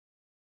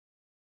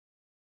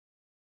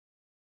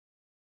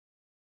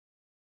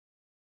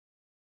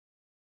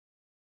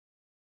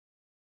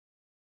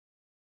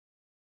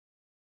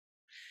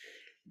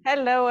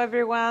Hello,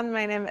 everyone.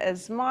 My name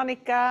is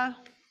Monica,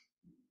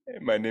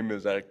 My name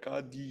is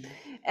Arkady.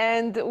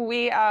 and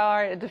we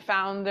are the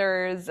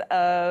founders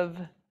of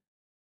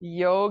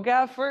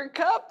Yoga for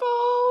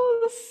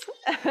Couples.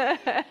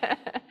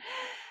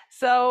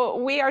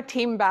 So we are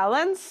Team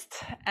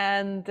Balanced,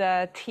 and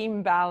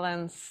Team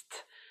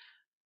Balanced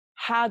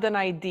had an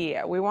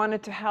idea. We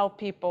wanted to help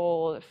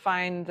people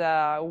find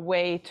a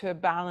way to a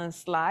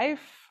balanced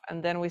life.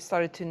 And then we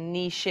started to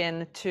niche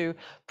into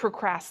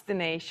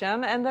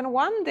procrastination. And then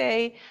one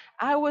day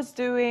I was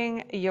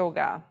doing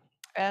yoga,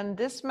 and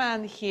this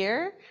man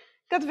here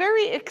got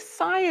very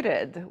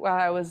excited while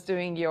I was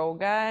doing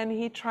yoga, and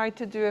he tried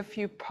to do a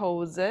few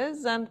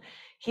poses, and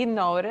he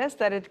noticed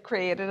that it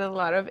created a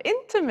lot of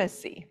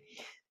intimacy.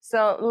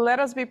 So let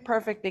us be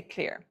perfectly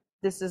clear.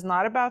 This is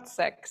not about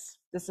sex.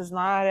 This is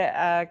not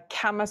a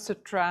Kama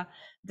Sutra.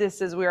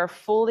 We are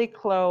fully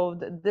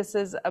clothed. This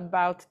is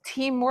about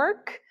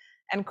teamwork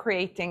and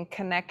creating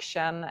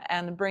connection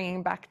and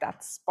bringing back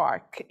that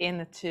spark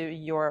into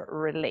your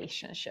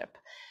relationship.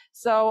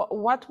 So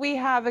what we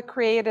have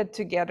created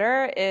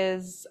together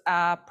is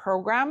a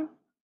program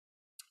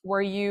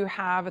where you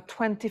have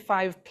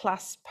 25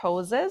 plus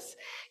poses.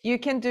 You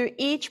can do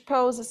each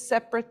pose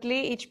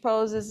separately. Each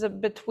pose is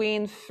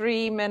between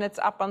 3 minutes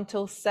up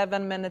until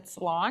 7 minutes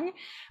long,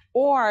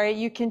 or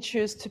you can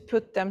choose to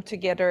put them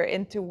together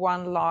into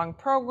one long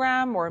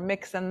program or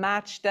mix and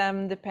match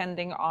them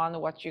depending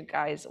on what you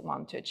guys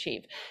want to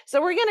achieve.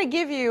 So we're going to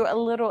give you a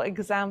little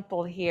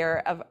example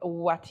here of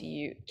what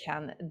you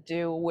can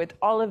do with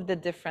all of the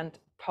different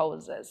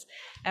poses.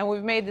 And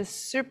we've made this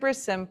super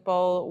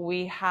simple.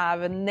 We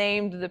have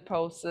named the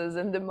poses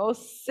in the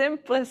most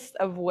simplest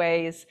of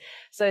ways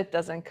so it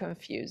doesn't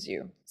confuse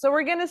you. So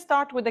we're going to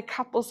start with the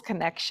couples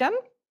connection.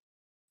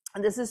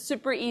 And this is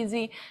super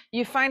easy.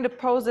 You find a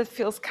pose that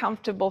feels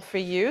comfortable for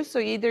you. So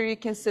either you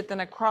can sit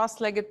in a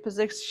cross-legged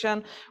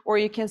position or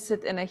you can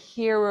sit in a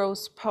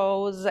hero's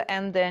pose,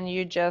 and then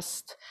you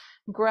just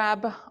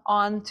grab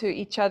onto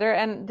each other.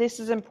 And this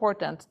is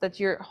important that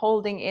you're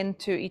holding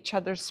into each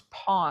other's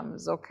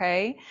palms,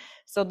 okay?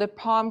 So the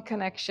palm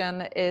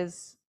connection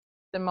is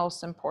the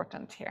most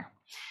important here.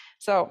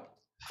 So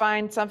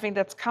find something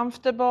that's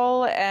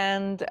comfortable,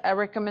 and a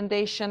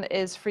recommendation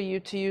is for you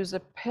to use a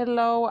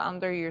pillow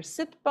under your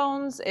sit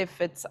bones if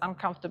it's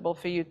uncomfortable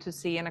for you to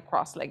see in a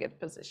cross-legged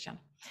position.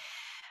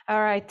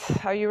 All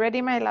right, are you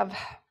ready, my love?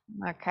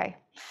 Okay,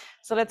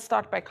 so let's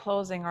start by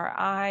closing our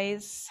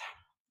eyes.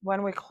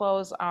 When we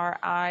close our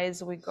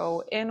eyes, we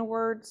go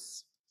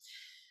inwards.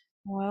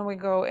 When we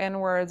go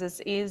inwards,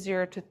 it's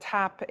easier to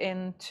tap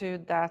into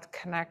that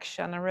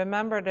connection. And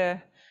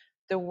remember,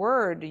 the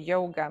word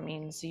yoga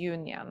means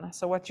union.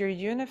 So what you're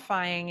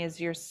unifying is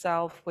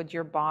yourself with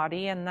your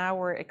body. And now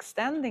we're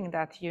extending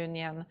that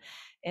union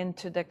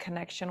into the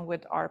connection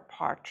with our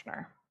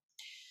partner.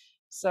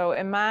 So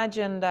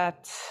imagine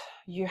that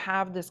you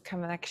have this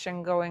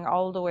connection going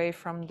all the way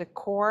from the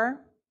core,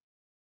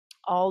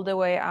 all the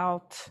way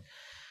out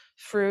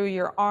through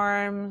your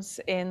arms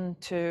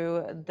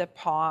into the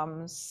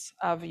palms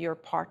of your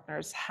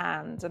partner's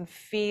hands, and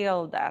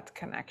feel that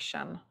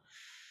connection.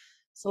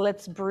 So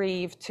let's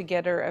breathe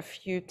together a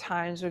few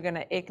times. We're going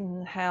to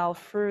inhale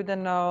through the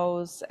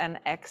nose and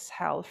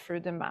exhale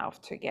through the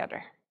mouth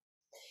together.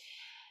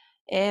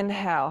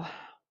 Inhale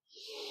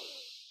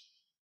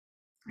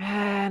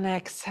and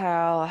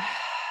exhale.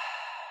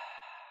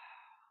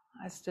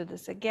 Let's do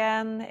this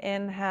again.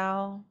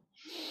 Inhale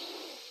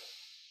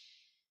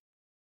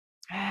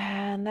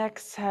and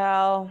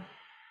exhale.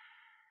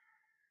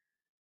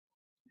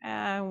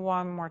 And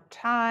one more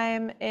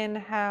time.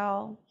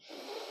 Inhale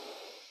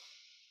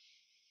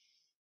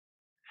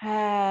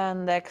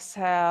and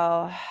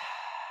exhale.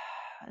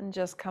 And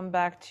just come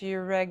back to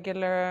your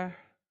regular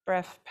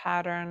breath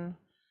pattern.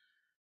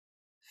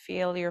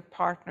 Feel your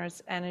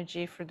partner's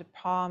energy through the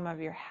palm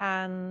of your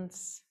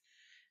hands.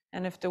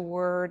 And if the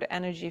word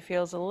energy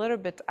feels a little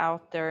bit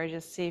out there,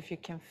 just see if you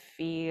can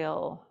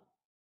feel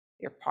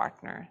your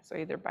partner. So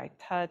either by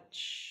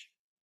touch,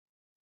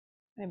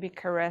 maybe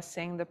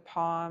caressing the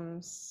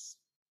palms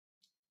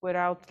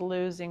without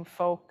losing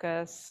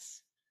focus,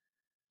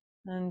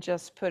 and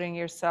just putting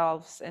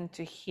yourselves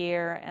into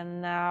here and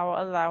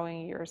now,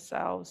 allowing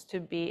yourselves to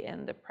be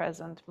in the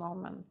present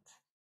moment.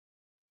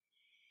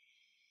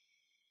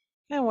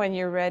 And when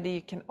you're ready,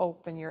 you can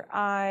open your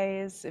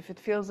eyes. If it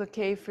feels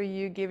okay for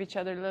you, give each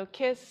other a little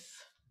kiss.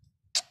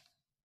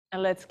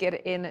 And let's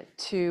get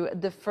into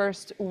the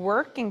first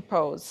working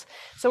pose.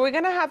 So we're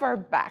gonna have our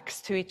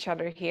backs to each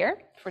other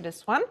here for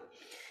this one.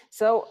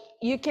 So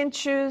you can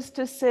choose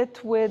to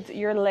sit with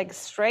your legs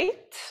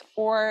straight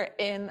or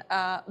in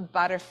a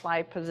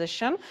butterfly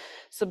position.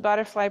 So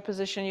butterfly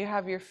position, you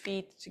have your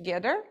feet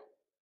together.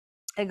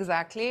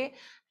 Exactly.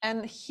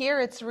 And here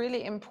it's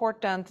really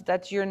important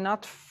that you're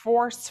not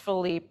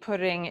forcefully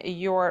putting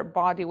your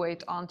body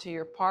weight onto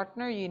your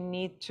partner. You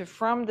need to,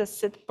 from the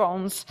sit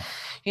bones,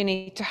 you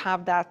need to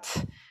have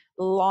that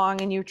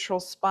long and neutral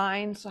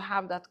spine. So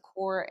have that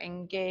core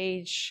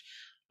engage,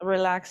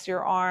 relax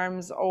your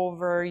arms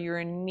over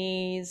your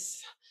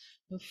knees.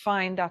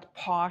 Find that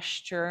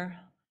posture.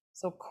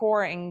 So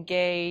core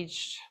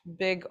engaged,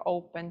 big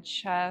open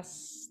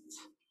chest,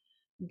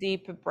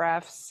 deep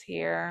breaths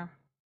here.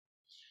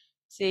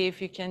 See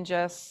if you can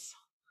just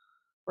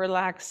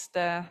relax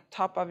the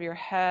top of your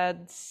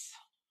heads,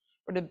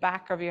 or the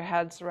back of your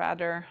heads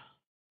rather.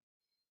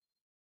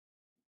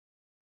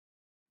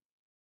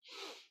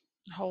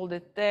 Hold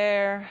it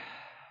there.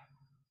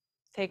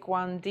 Take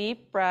one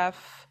deep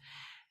breath.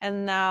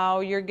 And now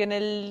you're gonna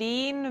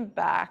lean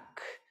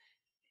back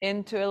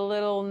into a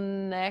little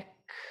neck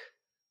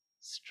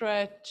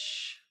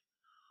stretch,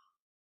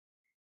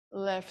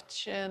 left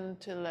chin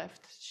to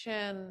left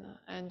chin,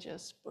 and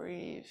just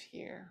breathe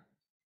here.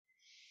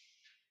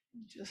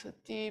 Just a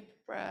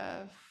deep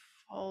breath,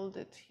 hold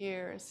it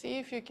here. See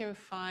if you can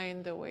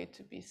find a way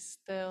to be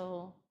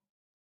still.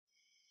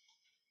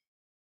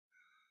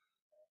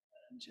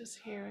 Just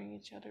hearing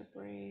each other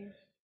breathe.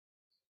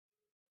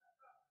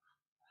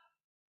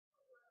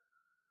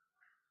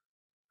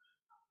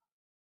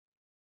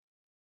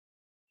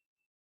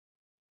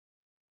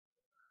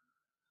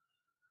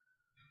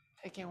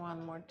 Taking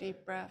one more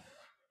deep breath.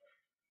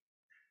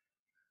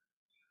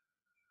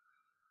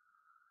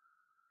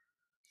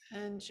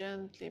 And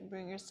gently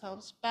bring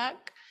yourselves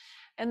back.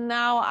 And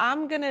now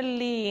I'm gonna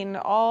lean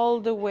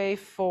all the way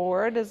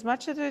forward as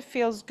much as it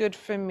feels good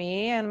for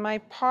me. And my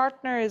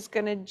partner is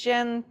gonna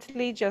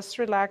gently just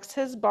relax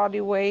his body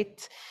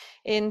weight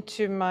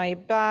into my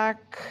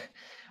back,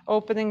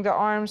 opening the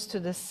arms to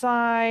the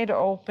side,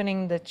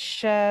 opening the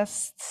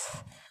chest,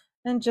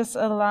 and just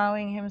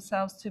allowing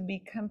himself to be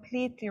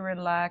completely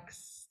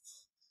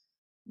relaxed.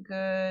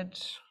 Good.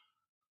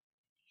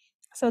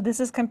 So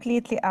this is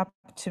completely up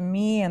to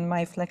me and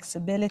my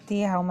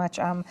flexibility, how much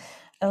I'm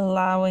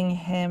allowing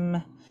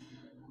him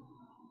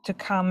to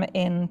come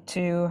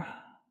into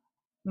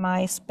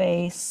my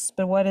space.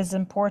 But what is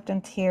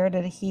important here,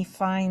 that he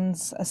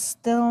finds a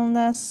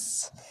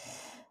stillness.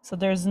 So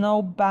there's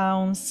no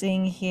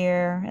bouncing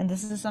here. And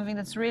this is something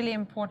that's really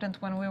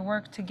important when we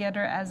work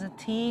together as a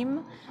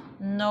team.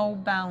 No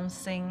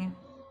bouncing.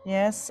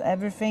 Yes,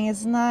 everything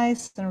is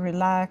nice and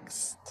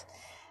relaxed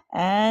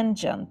and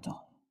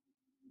gentle.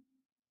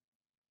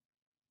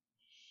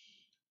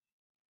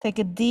 Take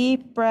a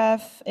deep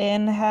breath,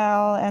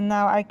 inhale, and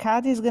now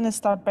Arkady is going to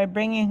start by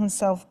bringing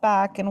himself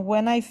back. And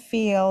when I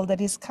feel that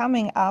he's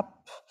coming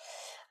up,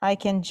 I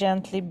can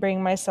gently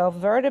bring myself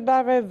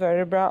vertebra by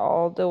vertebra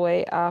all the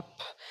way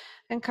up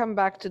and come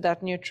back to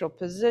that neutral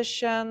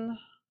position.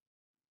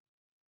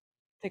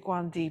 Take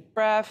one deep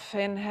breath,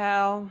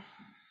 inhale.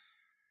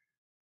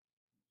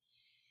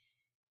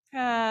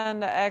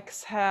 And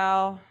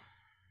exhale.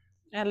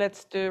 And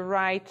let's do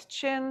right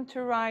chin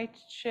to right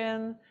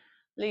chin,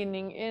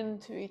 leaning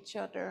into each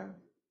other.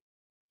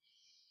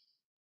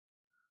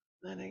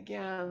 And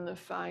again,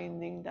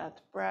 finding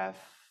that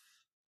breath.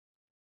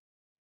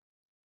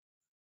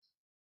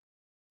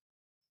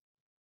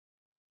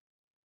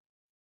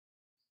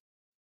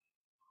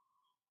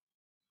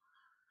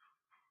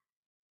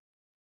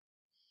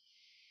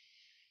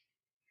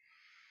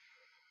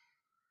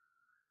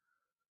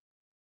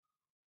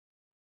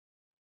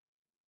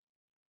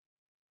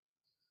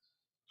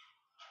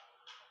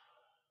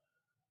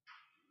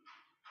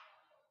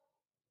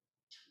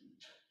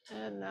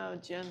 And now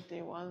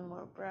gently one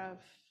more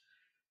breath.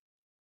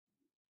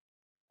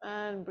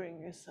 And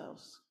bring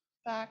yourselves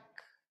back.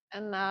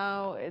 And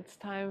now it's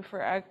time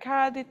for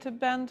Arkady to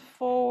bend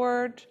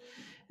forward.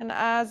 And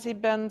as he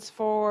bends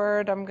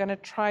forward, I'm going to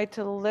try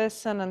to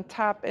listen and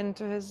tap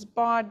into his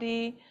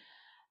body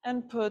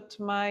and put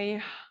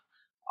my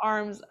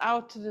arms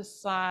out to the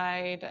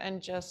side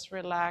and just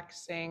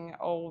relaxing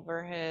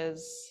over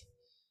his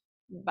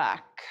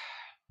back.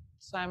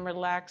 So I'm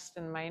relaxed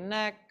in my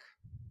neck.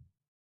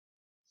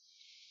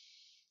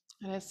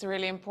 And it's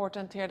really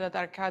important here that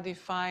Arkady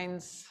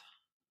finds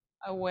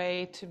a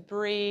way to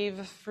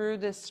breathe through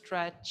this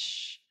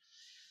stretch.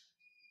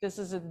 This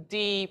is a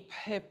deep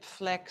hip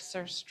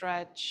flexor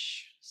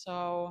stretch,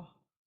 so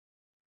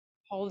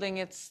holding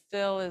it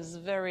still is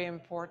very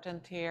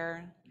important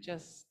here.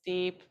 Just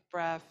deep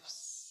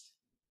breaths.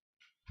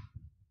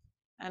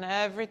 And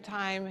every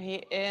time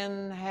he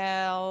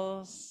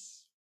inhales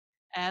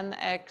and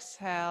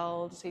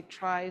exhales, he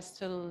tries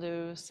to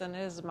loosen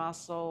his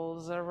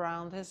muscles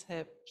around his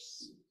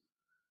hips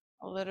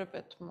a little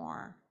bit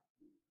more.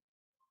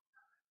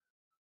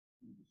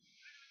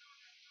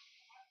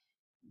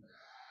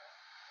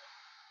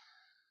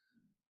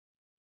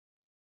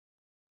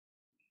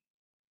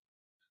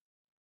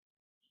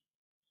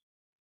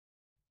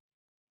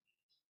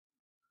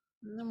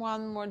 And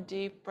one more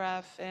deep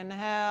breath,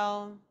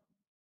 inhale.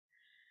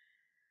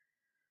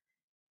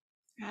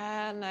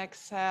 And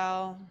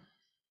exhale.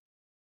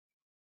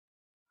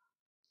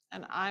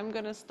 And I'm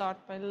going to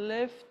start by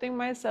lifting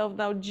myself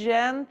now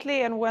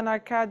gently. And when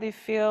Arkady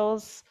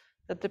feels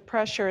that the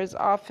pressure is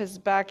off his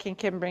back, he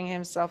can bring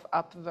himself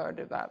up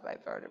vertebra by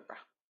vertebra.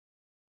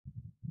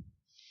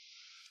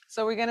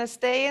 So we're going to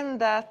stay in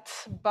that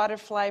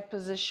butterfly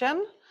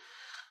position.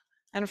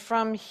 And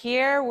from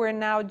here, we're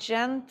now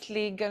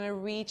gently going to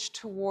reach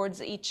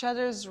towards each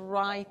other's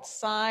right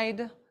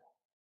side,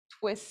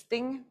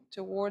 twisting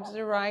towards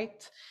the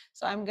right.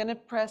 So I'm going to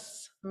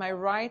press my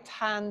right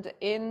hand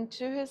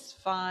into his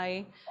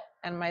thigh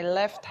and my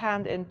left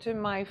hand into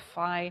my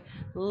thigh,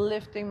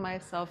 lifting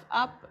myself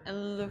up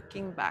and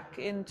looking back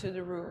into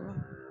the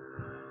room.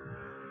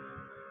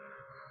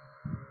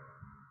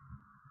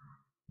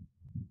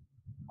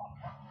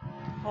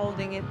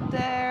 Holding it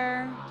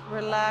there,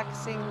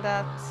 relaxing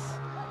that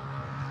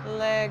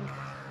leg.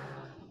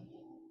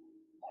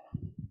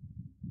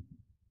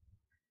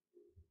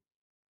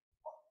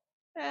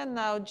 And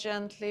now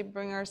gently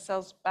bring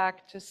ourselves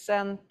back to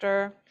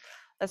center.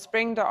 Let's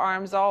bring the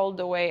arms all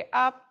the way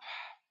up.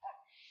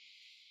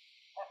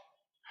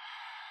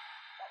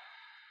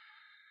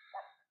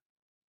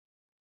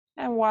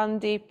 And one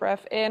deep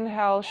breath,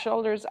 inhale,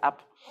 shoulders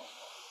up.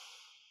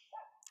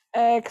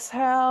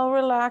 Exhale,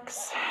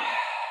 relax.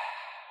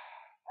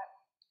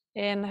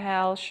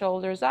 Inhale,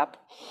 shoulders up.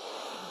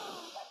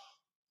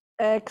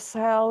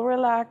 Exhale,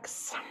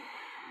 relax.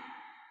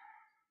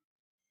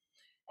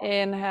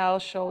 Inhale,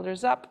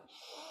 shoulders up.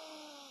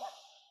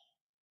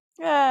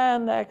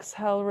 And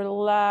exhale,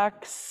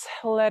 relax,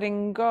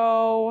 letting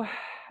go.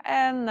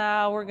 And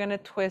now we're going to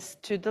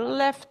twist to the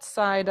left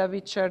side of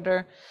each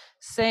other.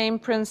 Same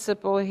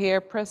principle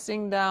here,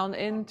 pressing down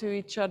into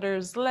each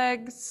other's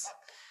legs,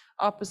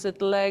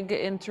 opposite leg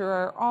into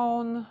our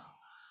own,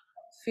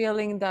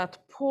 feeling that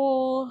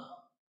pull,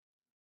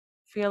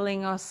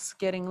 feeling us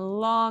getting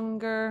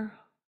longer,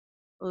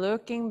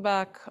 looking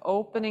back,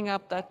 opening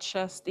up that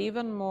chest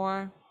even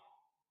more.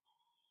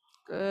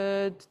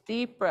 Good,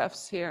 deep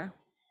breaths here.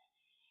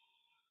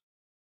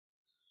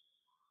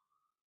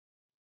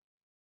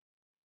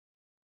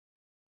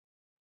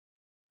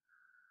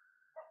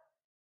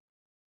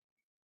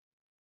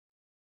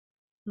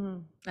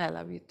 I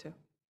love you too.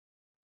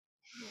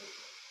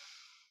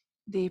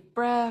 Deep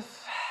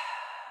breath.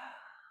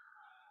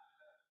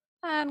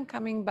 And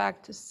coming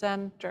back to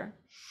center.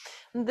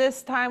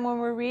 This time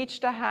when we reach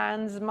the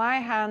hands, my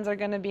hands are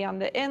going to be on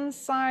the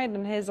inside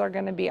and his are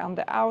going to be on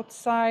the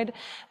outside.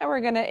 And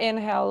we're going to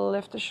inhale,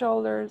 lift the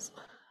shoulders.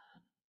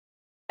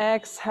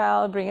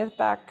 Exhale, bring it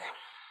back.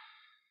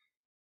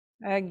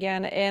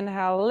 Again,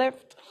 inhale,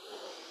 lift.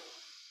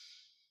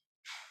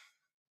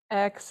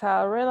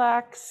 Exhale,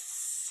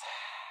 relax.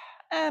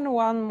 And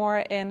one more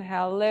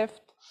inhale,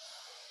 lift.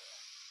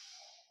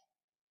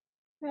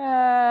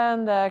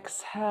 And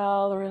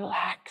exhale,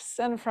 relax.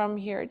 And from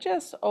here,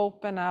 just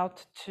open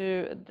out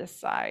to the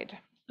side.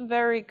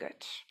 Very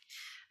good.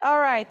 All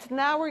right,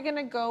 now we're going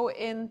to go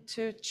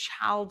into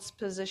child's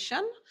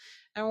position.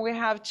 And we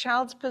have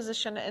child's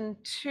position in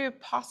two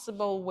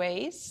possible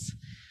ways.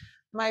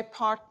 My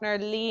partner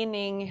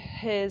leaning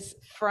his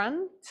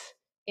front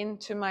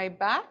into my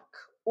back,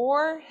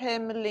 or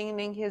him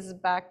leaning his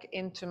back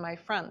into my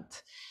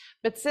front.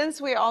 But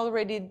since we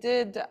already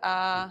did,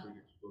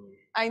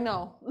 I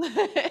know,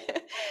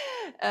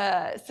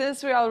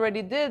 since we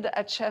already did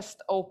a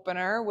chest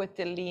opener with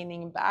the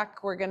leaning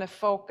back, we're going to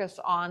focus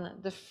on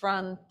the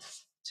front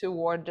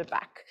toward the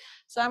back.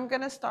 So I'm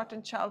going to start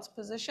in child's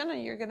position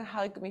and you're going to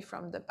hug me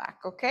from the back,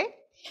 okay?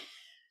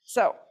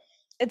 So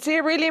it's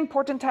here really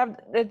important to have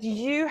that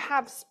you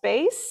have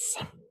space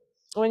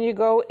when you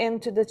go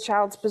into the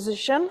child's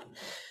position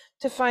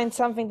to find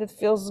something that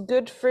feels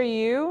good for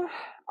you,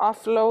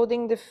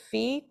 offloading the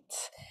feet,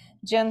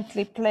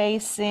 gently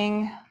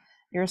placing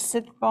your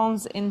sit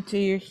bones into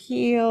your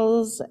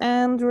heels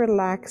and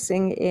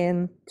relaxing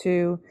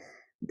into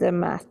the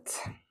mat.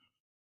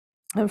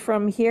 And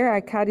from here,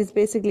 Akkad is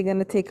basically going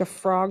to take a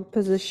frog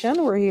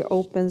position where he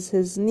opens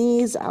his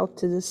knees out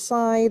to the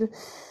side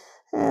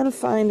and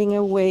finding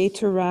a way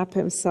to wrap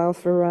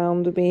himself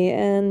around me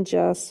and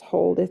just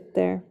hold it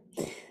there.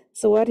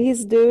 So what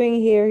he's doing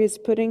here, he's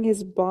putting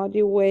his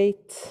body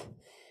weight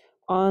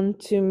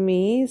onto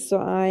me. So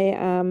I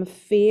am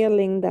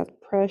feeling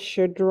that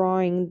pressure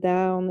drawing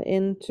down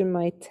into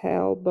my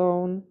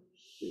tailbone.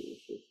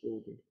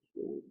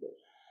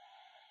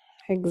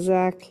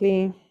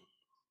 Exactly.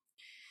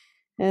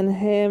 And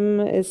him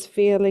is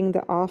feeling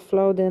the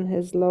offload in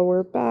his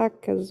lower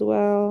back as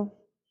well.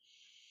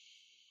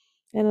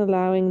 And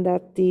allowing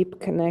that deep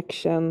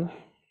connection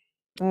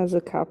as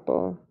a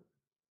couple.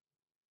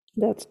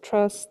 That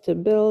trust to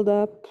build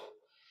up.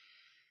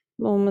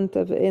 Moment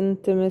of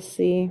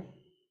intimacy.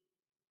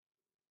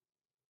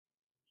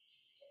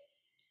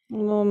 A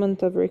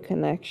moment of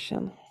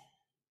reconnection.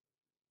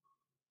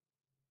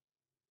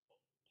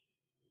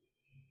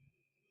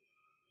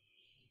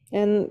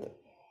 And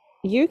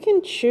you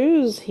can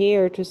choose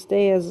here to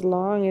stay as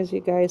long as you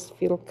guys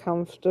feel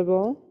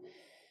comfortable.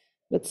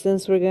 But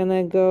since we're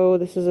gonna go,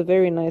 this is a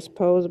very nice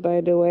pose, by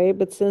the way,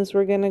 but since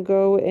we're gonna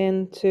go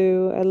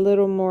into a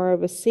little more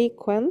of a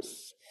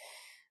sequence,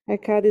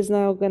 Akkad is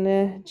now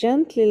gonna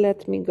gently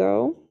let me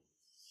go,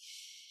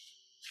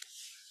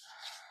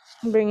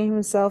 bringing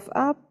himself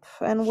up.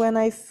 And when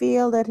I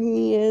feel that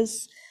he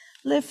is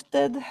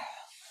lifted,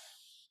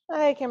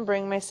 I can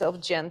bring myself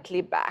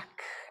gently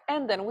back.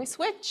 And then we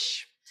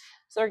switch.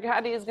 So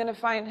Arkady is going to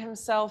find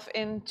himself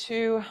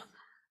into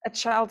a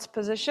child's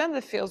position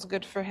that feels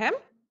good for him.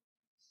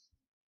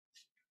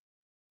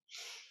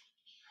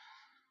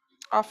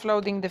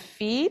 Offloading the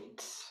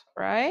feet,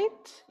 right?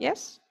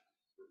 Yes.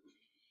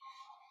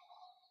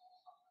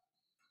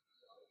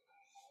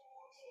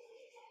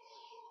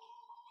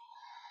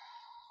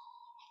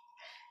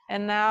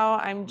 And now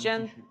I'm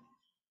gently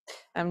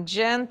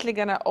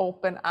going to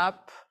open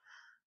up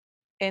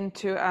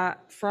into a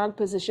frog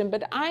position,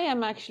 but I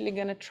am actually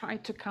going to try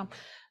to come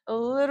a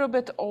little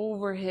bit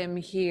over him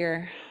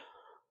here.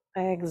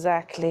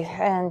 Exactly,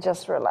 and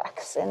just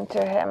relax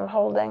into him,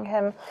 holding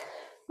him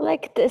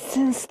like this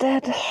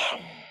instead.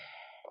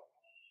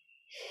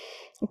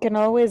 You can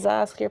always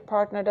ask your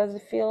partner, does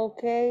it feel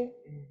okay?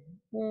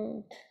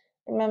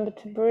 Remember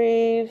to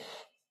breathe.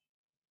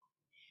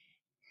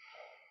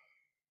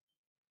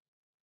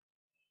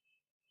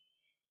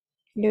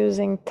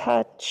 Using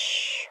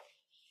touch.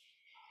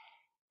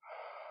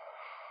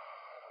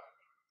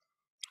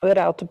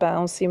 Without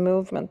bouncy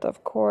movement,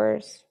 of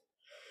course.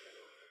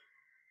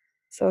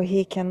 So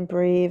he can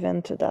breathe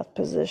into that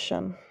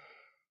position.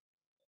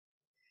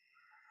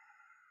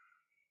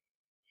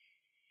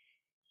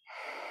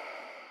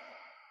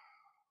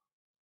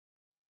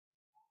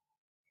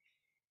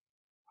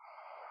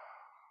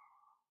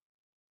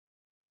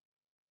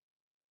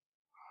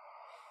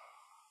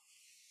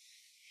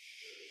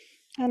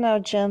 And now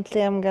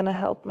gently I'm going to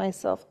help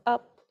myself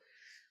up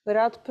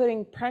without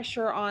putting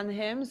pressure on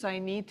him. So I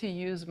need to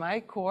use my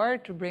core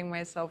to bring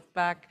myself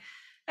back.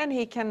 And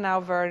he can now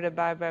Verda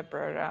by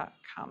Verda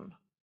come.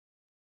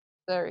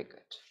 Very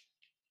good.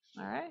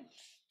 All right.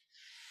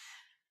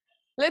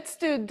 Let's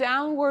do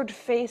downward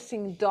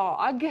facing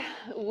dog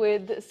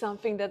with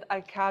something that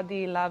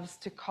Arkady loves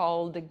to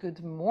call the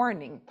good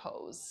morning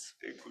pose.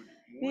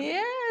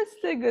 Yes,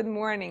 the good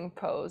morning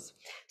pose.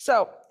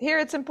 So here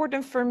it's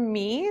important for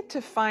me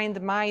to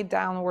find my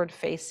downward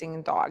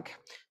facing dog.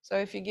 So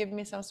if you give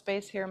me some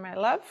space here, my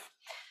love.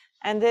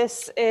 And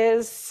this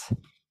is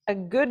a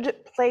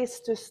good place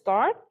to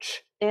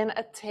start in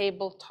a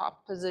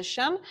tabletop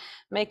position,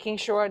 making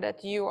sure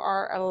that you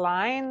are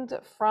aligned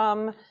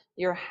from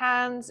your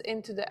hands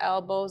into the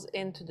elbows,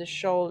 into the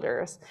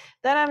shoulders.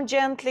 Then I'm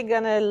gently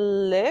gonna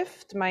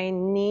lift my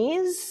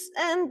knees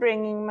and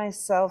bringing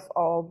myself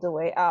all the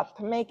way up,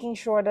 making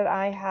sure that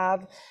I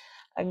have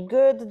a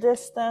good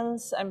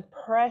distance. I'm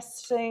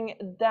pressing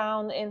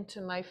down into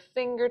my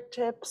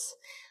fingertips.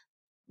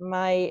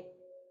 My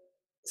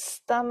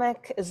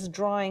stomach is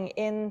drawing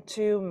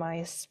into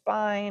my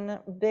spine,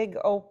 big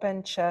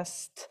open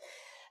chest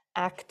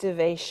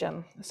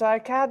activation. So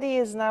Arkady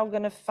is now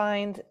going to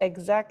find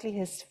exactly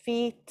his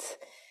feet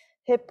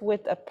hip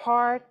width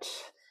apart.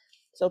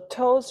 So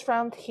toes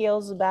front,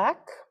 heels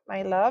back,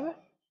 my love.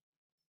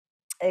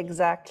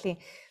 Exactly.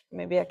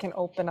 Maybe I can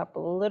open up a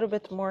little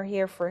bit more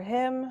here for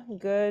him.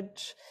 Good.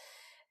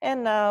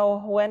 And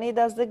now when he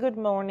does the good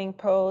morning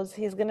pose,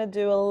 he's going to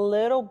do a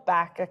little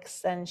back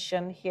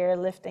extension here,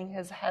 lifting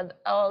his head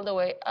all the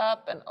way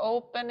up and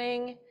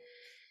opening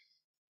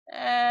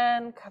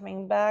and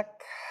coming back.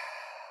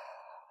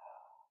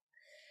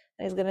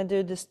 He's going to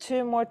do this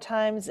 2 more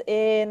times.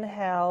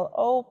 Inhale,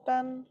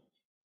 open.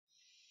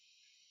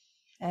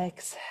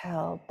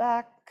 Exhale,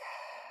 back.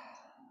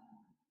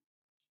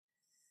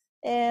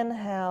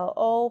 Inhale,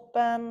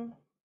 open.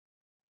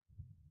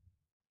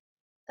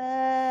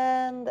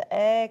 And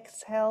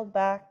exhale,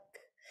 back.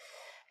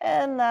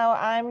 And now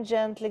I'm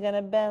gently going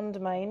to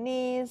bend my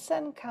knees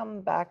and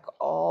come back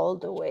all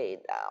the way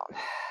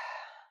down.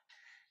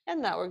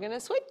 And now we're going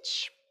to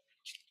switch.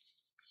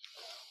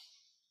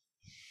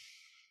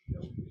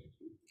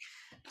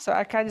 So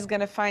Arkady is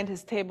going to find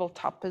his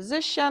tabletop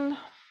position.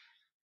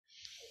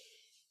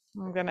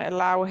 I'm going to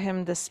allow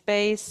him the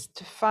space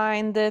to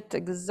find it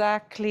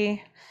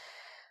exactly.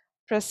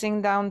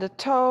 Pressing down the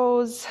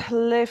toes,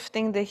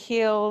 lifting the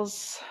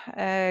heels.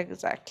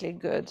 Exactly,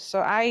 good.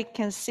 So I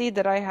can see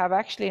that I have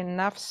actually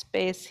enough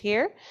space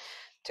here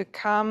to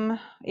come.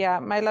 Yeah,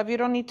 my love, you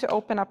don't need to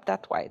open up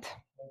that wide.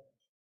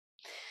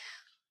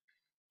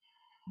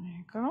 There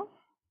you go.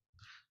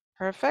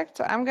 Perfect.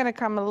 So I'm going to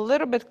come a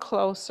little bit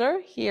closer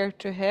here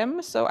to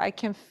him so I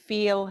can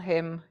feel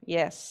him.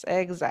 Yes,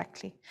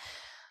 exactly.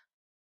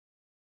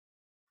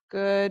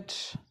 Good.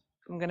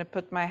 I'm going to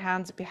put my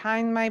hands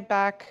behind my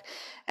back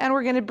and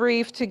we're going to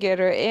breathe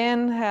together.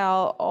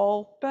 Inhale,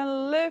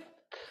 open, lift.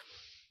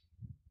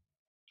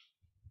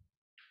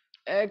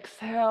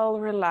 Exhale,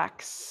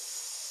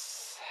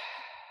 relax.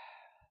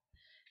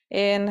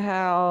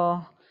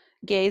 Inhale,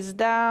 gaze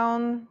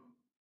down,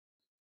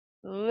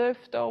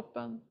 lift,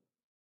 open.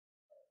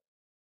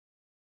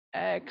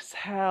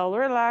 Exhale,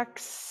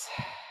 relax.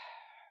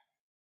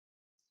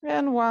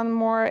 And one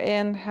more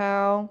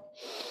inhale.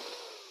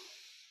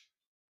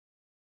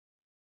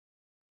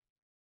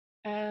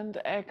 And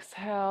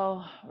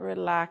exhale,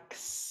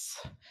 relax.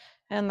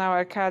 And now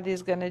Arkady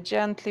is going to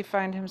gently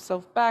find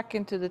himself back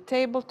into the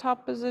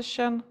tabletop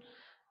position.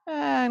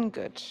 And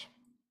good.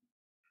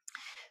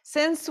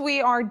 Since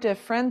we are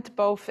different,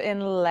 both in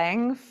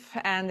length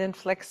and in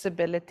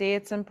flexibility,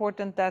 it's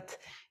important that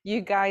you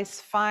guys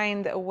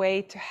find a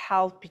way to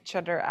help each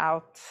other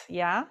out,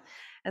 yeah?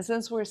 And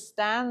since we're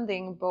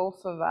standing,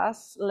 both of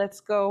us, let's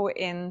go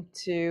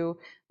into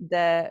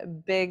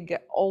the big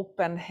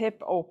open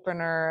hip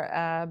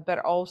opener, but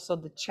also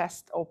the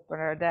chest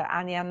opener, the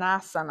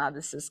Anjanasana,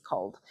 this is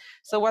called.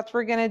 So what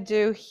we're gonna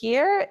do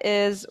here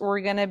is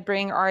we're gonna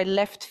bring our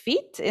left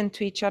feet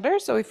into each other.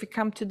 So if you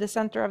come to the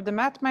center of the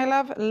mat, my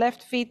love,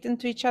 left feet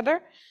into each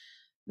other.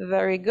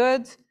 Very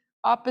good.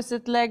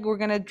 Opposite leg, we're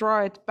gonna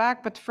draw it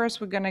back, but first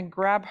we're gonna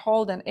grab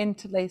hold and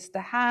interlace the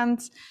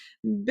hands.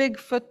 Big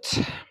foot,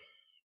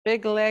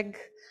 big leg,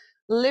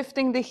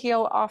 lifting the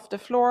heel off the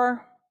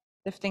floor,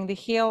 lifting the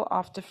heel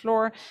off the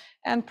floor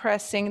and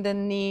pressing the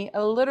knee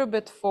a little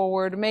bit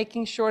forward,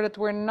 making sure that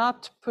we're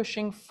not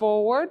pushing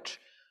forward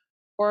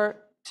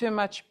or too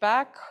much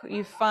back.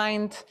 You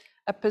find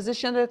a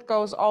position that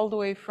goes all the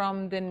way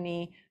from the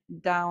knee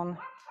down.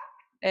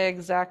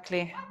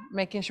 Exactly,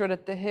 making sure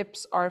that the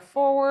hips are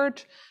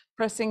forward,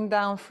 pressing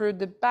down through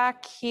the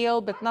back heel,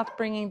 but not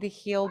bringing the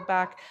heel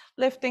back,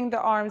 lifting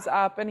the arms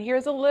up. And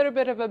here's a little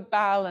bit of a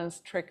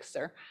balance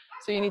trickster.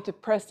 So you need to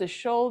press the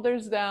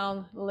shoulders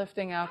down,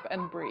 lifting up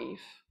and breathe.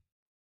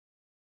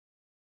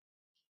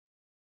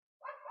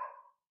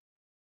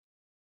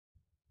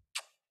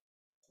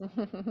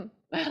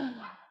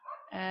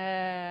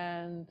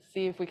 And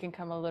see if we can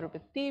come a little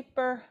bit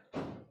deeper.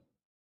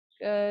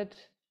 Good.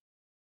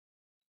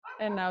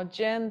 And now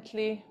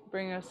gently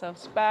bring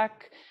ourselves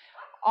back.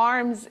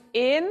 Arms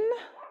in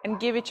and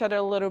give each other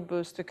a little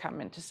boost to come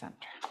into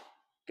center.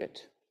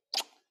 Good.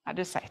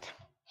 Other side.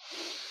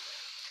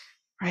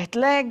 Right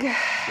leg.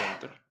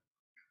 Center.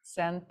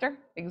 Center,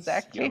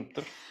 exactly.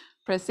 Center.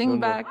 Pressing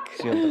back.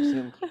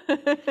 Center.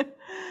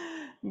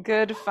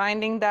 Good,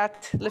 finding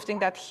that, lifting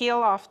that heel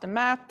off the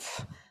mat.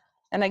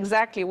 And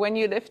exactly, when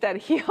you lift that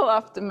heel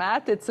off the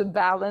mat, it's a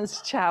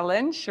balance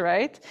challenge,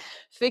 right?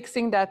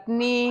 Fixing that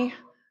knee,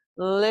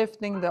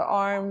 lifting the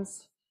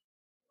arms,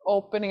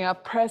 opening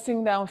up,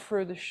 pressing down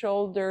through the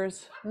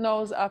shoulders,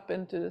 nose up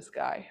into the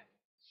sky.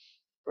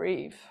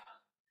 Breathe.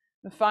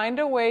 And find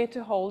a way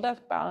to hold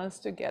that balance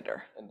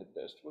together. And the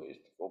best way is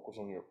to focus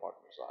on your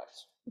partner's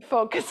eyes.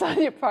 Focus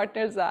on your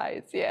partner's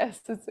eyes.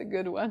 Yes, it's a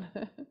good one.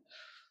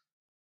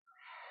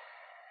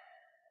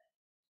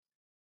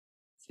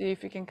 See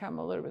if you can come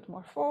a little bit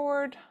more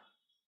forward.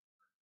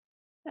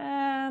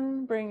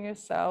 And bring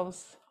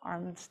yourselves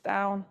arms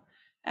down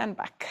and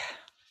back.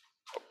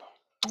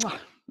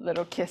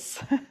 Little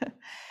kiss.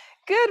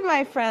 Good,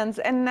 my friends.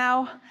 And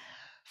now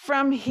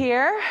from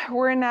here,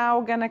 we're now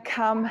gonna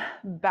come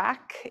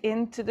back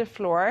into the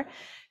floor.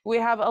 We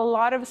have a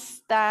lot of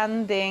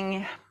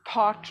standing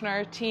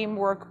partner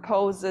teamwork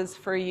poses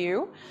for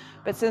you.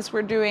 But since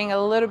we're doing a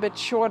little bit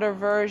shorter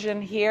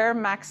version here,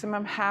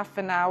 maximum half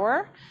an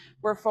hour,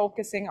 we're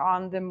focusing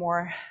on the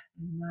more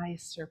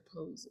nicer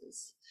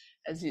poses,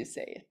 as you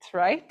say it,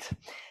 right?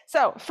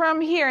 So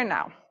from here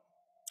now,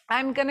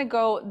 I'm gonna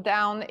go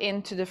down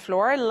into the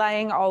floor,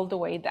 lying all the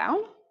way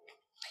down.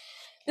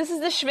 This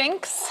is the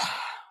Sphinx.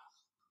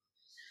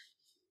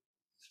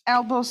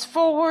 Elbows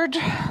forward,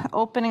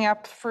 opening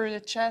up through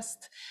the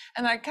chest.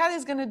 And our cat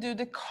is gonna do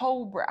the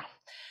cobra.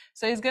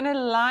 So he's gonna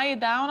lie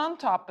down on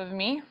top of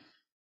me,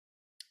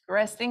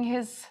 resting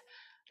his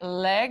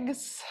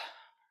legs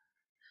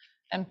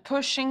and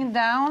pushing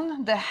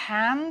down the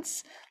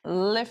hands,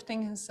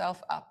 lifting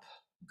himself up.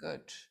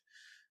 Good.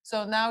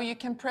 So now you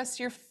can press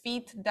your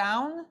feet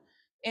down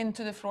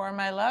into the floor,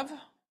 my love.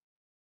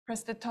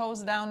 Press the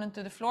toes down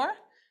into the floor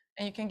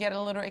and you can get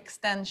a little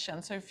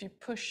extension. So if you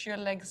push your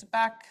legs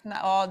back,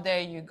 now, oh,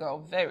 there you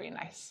go. Very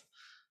nice.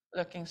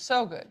 Looking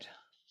so good.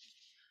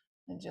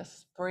 And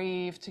just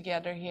breathe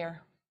together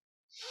here.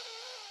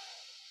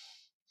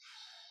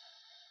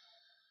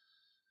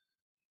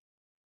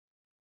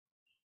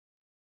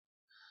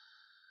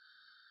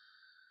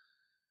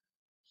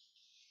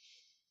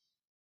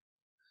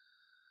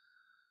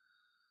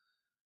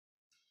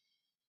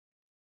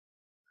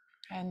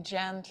 And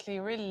gently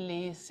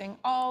releasing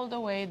all the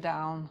way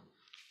down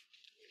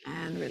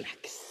and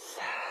relax.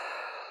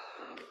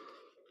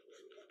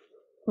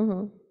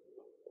 And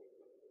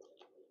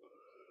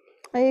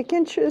you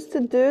can choose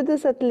to do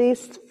this at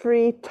least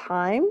 3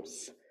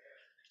 times,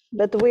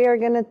 but we are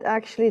gonna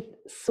actually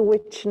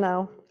switch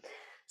now.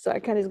 So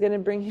Arkan is gonna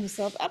bring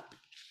himself up.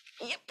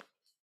 Yep.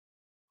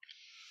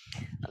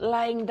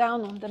 Lying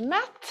down on the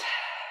mat.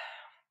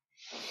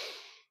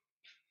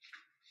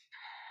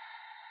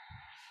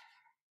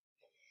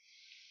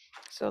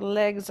 So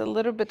legs a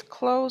little bit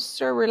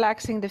closer,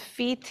 relaxing the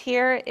feet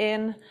here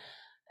in,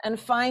 and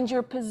find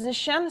your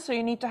position. So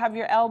you need to have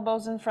your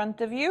elbows in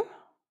front of you.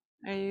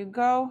 There you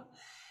go.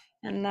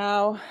 And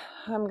now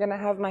I'm gonna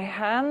have my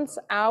hands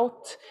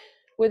out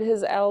with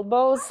his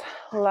elbows,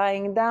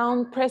 lying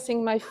down,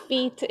 pressing my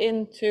feet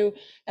into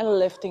and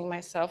lifting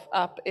myself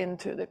up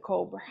into the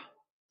cobra.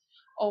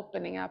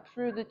 Opening up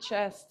through the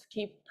chest,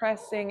 keep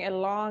pressing,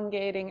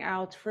 elongating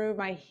out through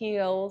my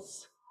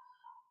heels.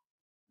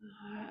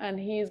 And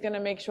he's going to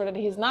make sure that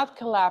he's not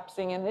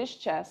collapsing in his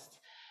chest.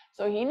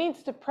 So he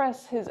needs to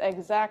press his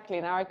exactly.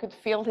 Now I could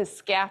feel his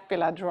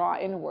scapula draw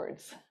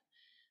inwards.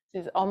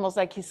 It's almost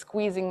like he's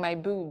squeezing my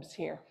boobs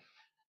here.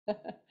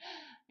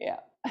 Yeah.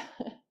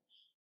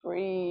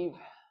 Breathe.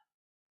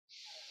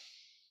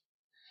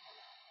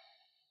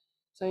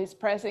 So he's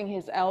pressing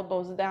his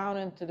elbows down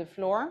into the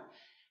floor.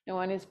 And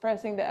when he's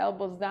pressing the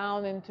elbows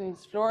down into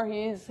his floor,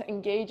 he's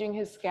engaging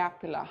his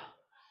scapula,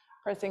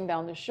 pressing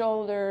down the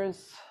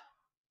shoulders,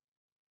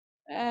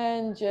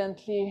 and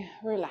gently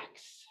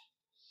relax.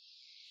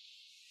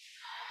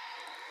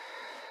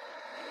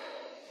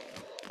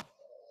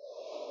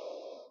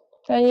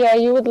 And yeah,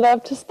 you would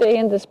love to stay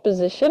in this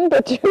position,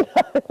 but you're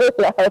not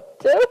allowed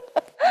to.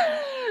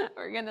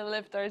 We're gonna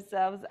lift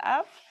ourselves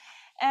up,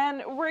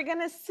 and we're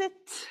gonna sit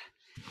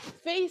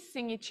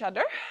facing each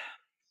other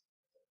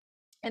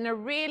in a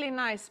really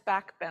nice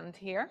back bend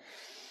here.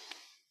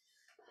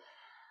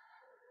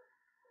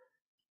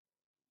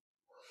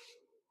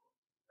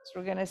 So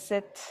we're gonna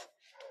sit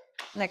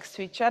next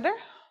to each other.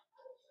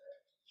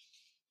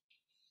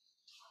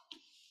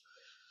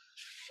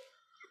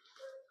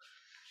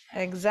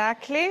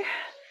 Exactly.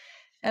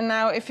 And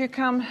now if you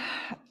come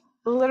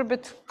a little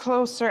bit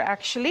closer,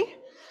 actually,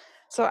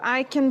 so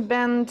I can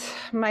bend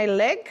my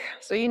leg.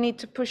 So you need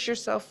to push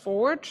yourself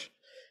forward.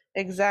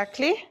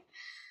 Exactly.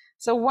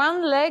 So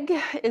one leg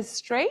is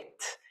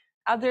straight,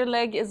 other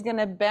leg is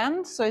gonna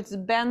bend. So it's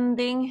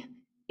bending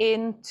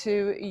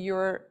into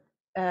your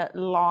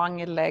long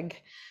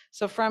leg.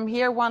 So from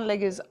here, one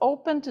leg is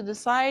open to the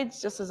sides,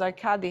 just as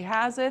Arkady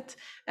has it.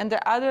 And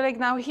the other leg,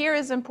 now here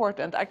is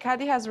important.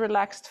 Arkady has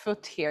relaxed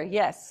foot here.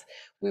 Yes,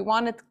 we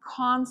want it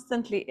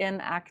constantly in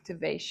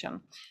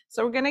activation.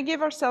 So we're gonna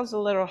give ourselves a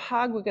little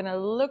hug. We're gonna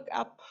look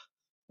up,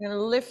 we're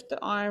gonna lift the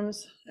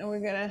arms, and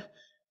we're gonna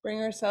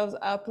bring ourselves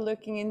up,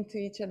 looking into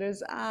each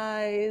other's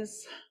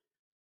eyes,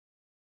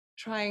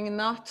 trying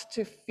not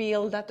to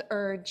feel that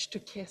urge to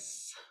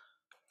kiss.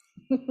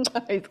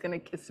 He's gonna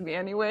kiss me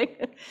anyway.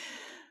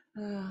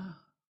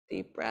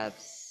 Deep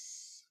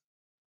breaths.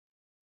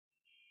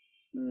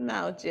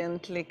 Now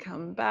gently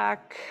come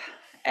back.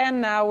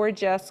 And now we're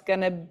just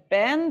gonna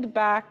bend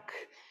back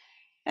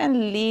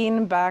and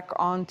lean back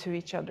onto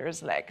each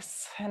other's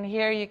legs. And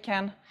here you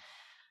can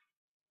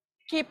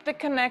keep the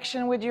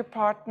connection with your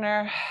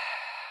partner.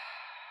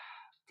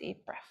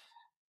 Deep breath.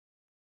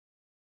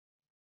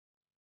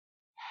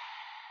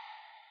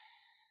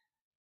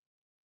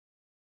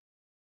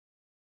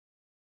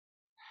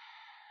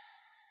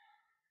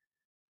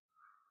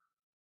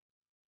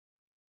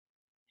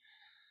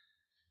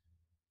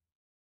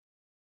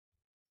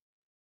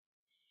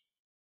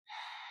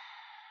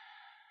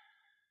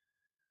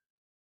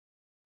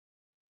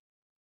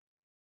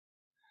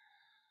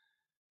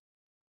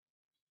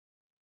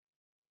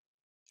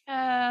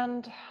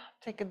 And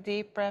take a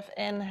deep breath,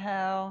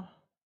 inhale,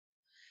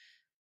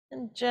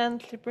 and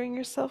gently bring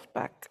yourself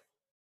back.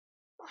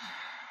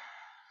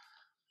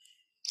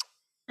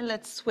 And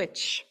let's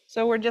switch.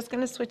 So we're just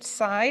gonna switch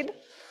side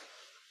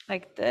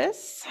like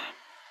this.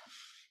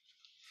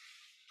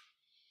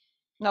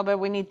 No, but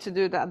we need to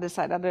do the other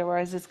side,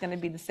 otherwise it's gonna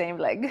be the same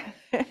leg.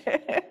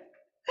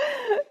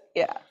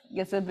 Yeah, it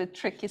gets a bit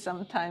tricky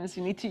sometimes.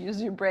 You need to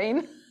use your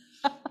brain.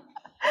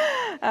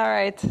 All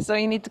right, so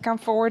you need to come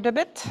forward a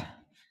bit.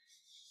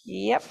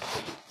 Yep,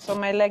 so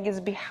my leg is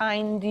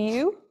behind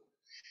you,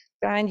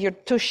 behind your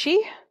tushy.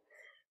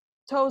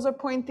 Toes are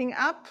pointing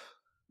up,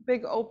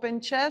 big open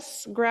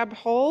chest, grab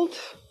hold,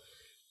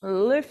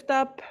 lift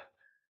up,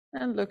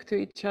 and look to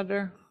each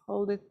other,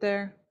 hold it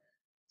there.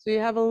 So you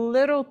have a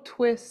little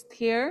twist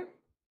here.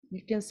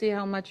 You can see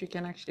how much you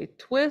can actually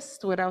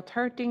twist without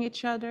hurting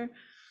each other.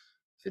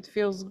 If it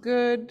feels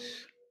good,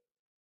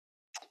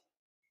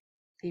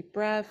 deep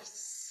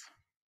breaths.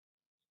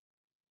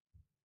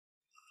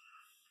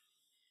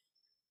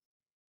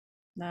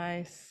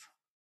 Nice.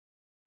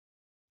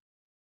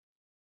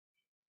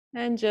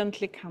 And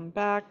gently come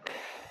back,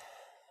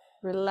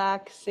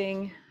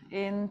 relaxing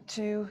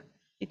into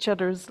each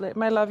other's leg.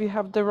 My love, you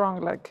have the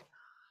wrong leg.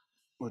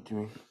 What do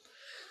you mean?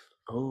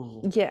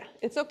 Oh. Yeah,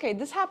 it's okay.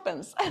 This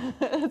happens.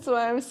 That's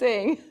what I'm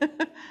saying.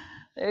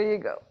 There you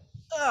go.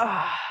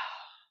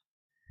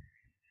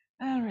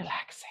 And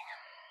relaxing.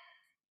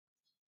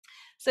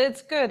 So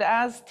it's good.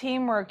 As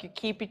teamwork, you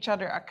keep each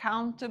other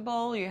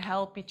accountable, you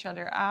help each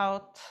other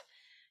out,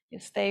 you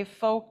stay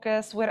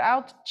focused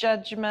without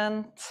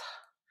judgment,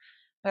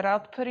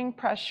 without putting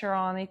pressure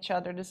on each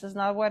other. This is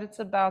not what it's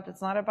about.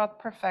 It's not about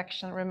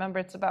perfection. Remember,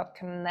 it's about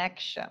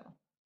connection.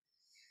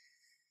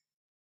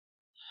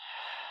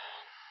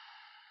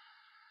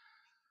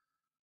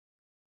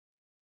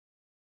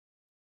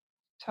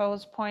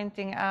 Toes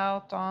pointing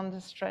out on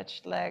the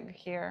stretched leg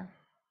here.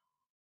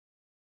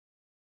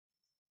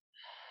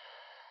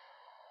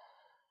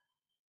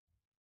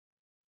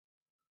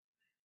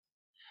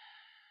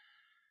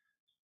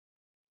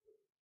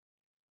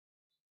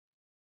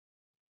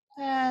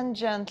 And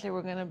gently,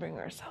 we're going to bring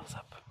ourselves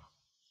up.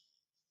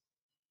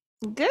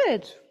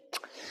 Good.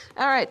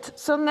 All right.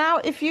 So now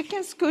if you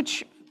can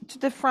scooch to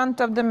the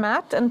front of the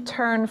mat and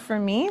turn for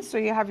me. So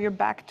you have your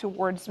back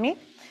towards me.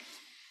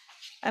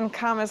 And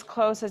come as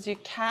close as you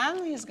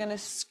can. He's gonna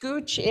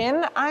scooch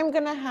in. I'm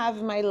gonna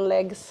have my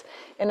legs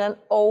in an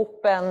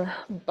open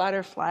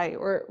butterfly,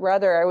 or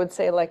rather I would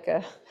say like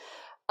a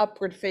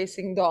upward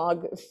facing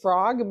dog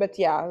frog, but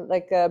yeah,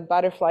 like a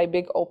butterfly,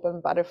 big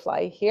open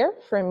butterfly here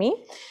for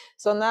me.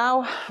 So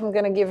now I'm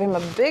gonna give him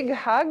a big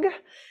hug,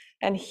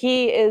 and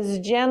he is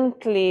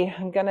gently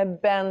gonna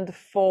bend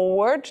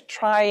forward,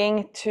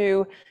 trying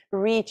to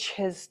reach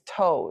his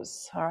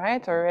toes. All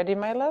right, are you ready,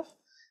 my love?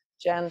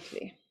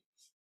 Gently.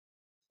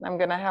 I'm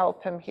gonna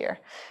help him here.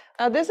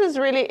 Now this is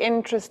really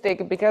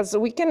interesting because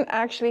we can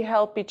actually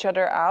help each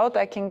other out.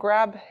 I can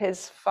grab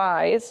his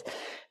thighs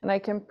and I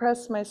can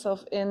press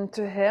myself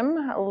into him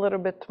a little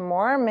bit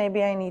more.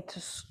 Maybe I need to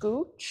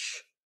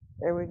scooch.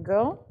 There we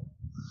go.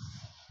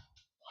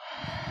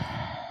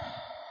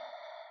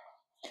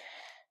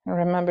 And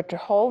remember to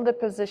hold the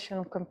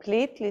position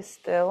completely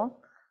still.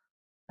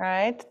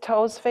 Right,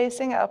 toes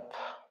facing up.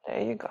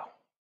 There you go.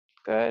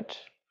 Good.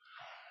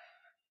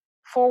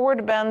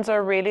 Forward bends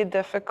are really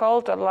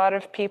difficult. A lot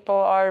of people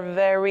are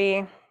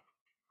very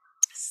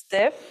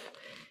stiff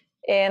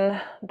in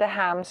the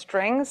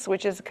hamstrings,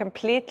 which is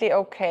completely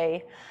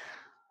okay,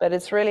 but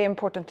it's really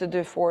important to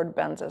do forward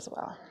bends as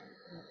well.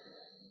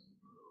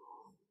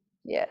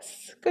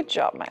 Yes, good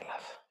job, my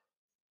love.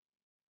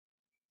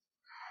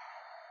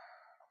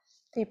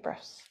 Deep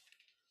breaths.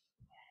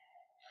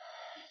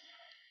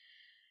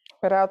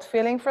 Without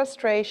feeling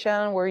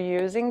frustration, we're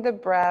using the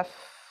breath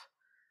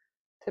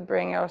to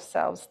bring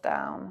ourselves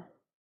down.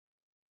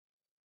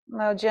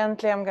 Now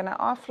gently, I'm gonna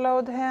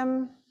offload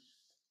him,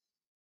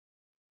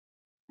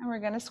 and we're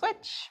gonna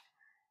switch.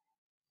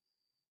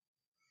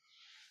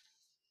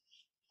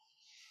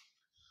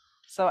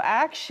 So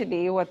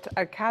actually, what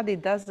Arkady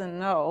doesn't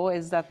know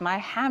is that my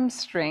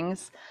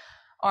hamstrings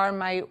are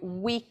my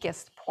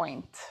weakest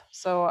point.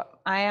 So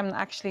I am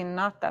actually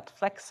not that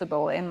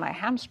flexible in my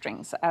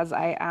hamstrings as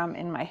I am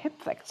in my hip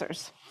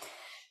flexors.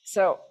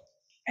 So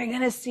you're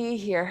gonna see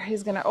here,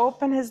 he's gonna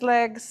open his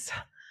legs,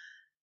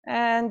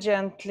 and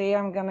gently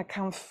I'm gonna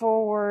come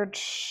forward,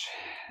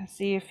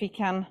 see if he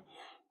can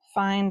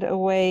find a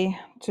way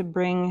to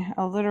bring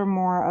a little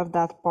more of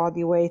that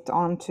body weight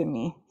onto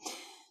me.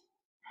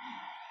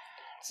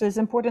 So it's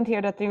important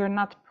here that you're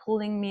not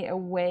pulling me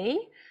away,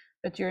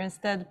 but you're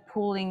instead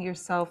pulling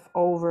yourself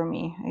over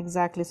me.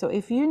 Exactly. So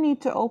if you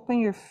need to open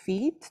your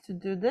feet to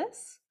do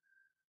this,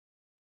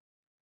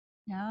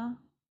 yeah,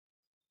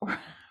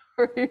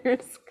 or you're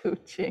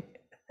scooching.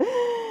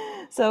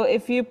 So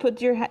if you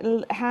put your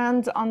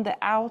hands on the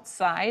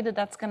outside,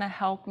 that's going to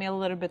help me a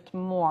little bit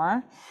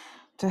more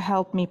to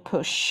help me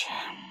push.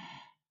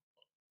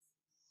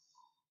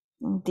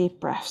 Deep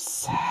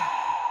breaths.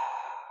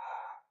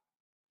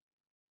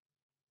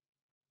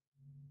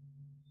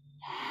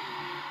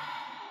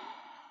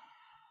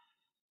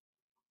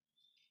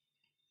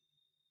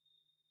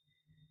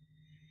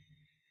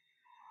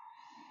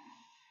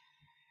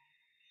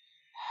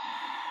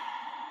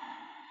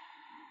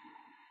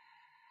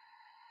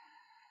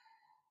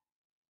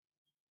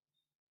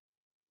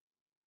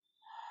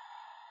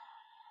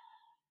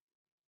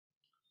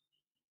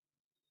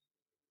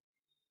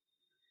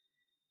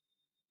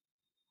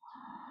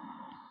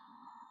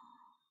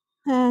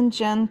 And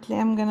gently,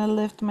 I'm gonna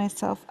lift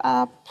myself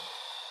up.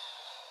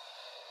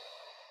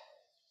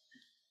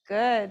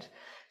 Good.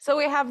 So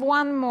we have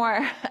one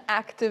more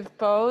active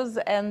pose,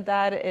 and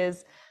that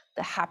is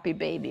the happy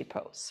baby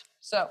pose.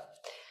 So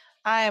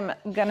I'm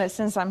gonna,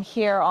 since I'm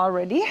here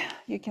already,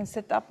 you can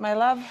sit up, my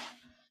love.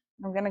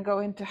 I'm gonna go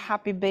into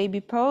happy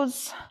baby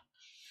pose.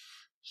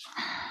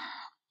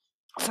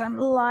 So I'm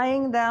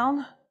lying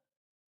down,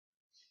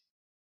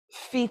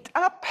 feet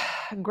up,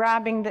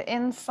 grabbing the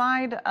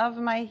inside of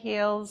my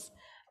heels,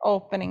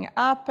 opening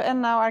up,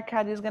 and now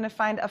Arkady is gonna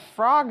find a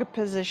frog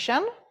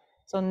position.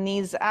 So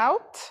knees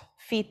out,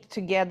 feet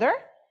together,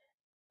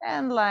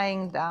 and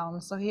lying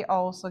down. So he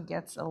also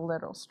gets a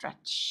little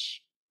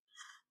stretch.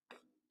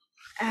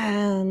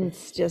 And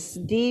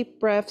just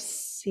deep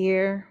breaths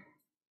here.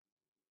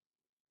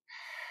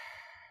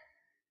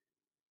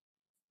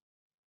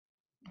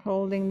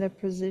 Holding the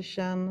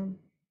position.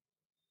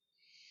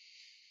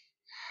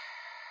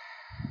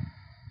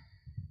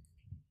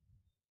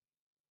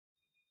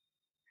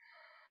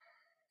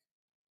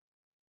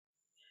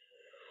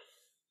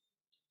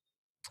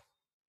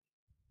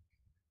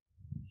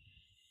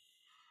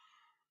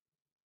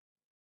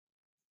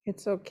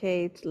 It's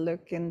okay to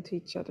look into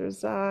each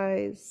other's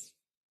eyes.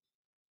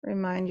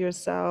 Remind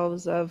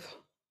yourselves of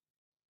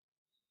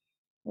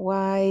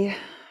why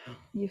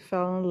you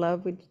fell in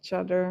love with each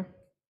other,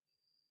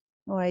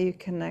 why you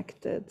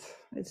connected.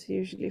 It's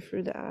usually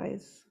through the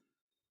eyes.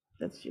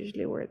 That's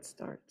usually where it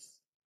starts.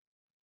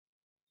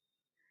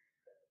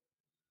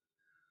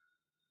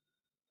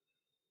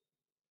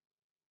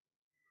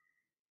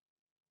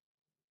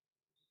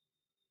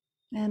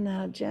 And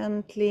now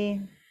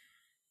gently,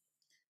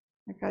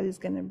 Arkady's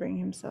going to bring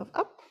himself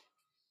up.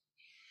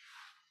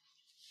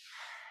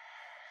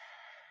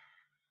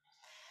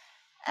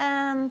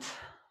 And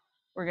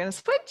We're gonna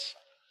switch.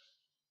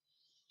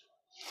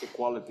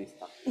 Equality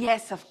stuff.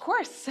 Yes, of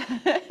course.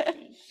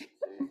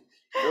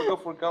 Yoga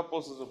for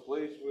couples is a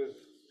place with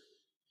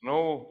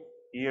no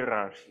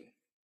hierarchy.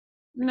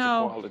 It's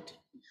No, equality.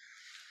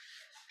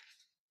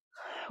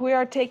 we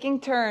are taking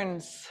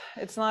turns.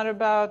 It's not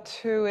about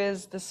who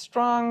is the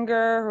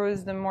stronger, who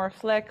is the more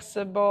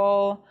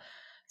flexible.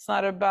 It's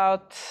not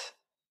about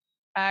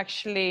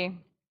actually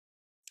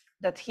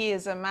that he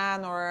is a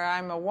man or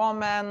I'm a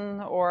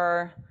woman,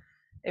 or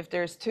if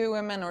there's two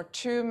women or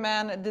two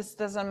men. This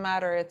doesn't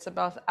matter. It's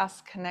about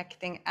us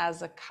connecting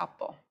as a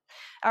couple.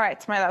 All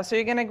right, my love. So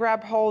you're gonna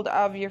grab hold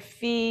of your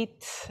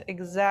feet,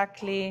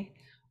 exactly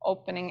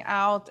opening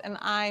out, and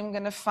I'm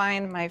gonna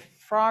find my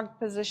frog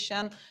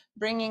position,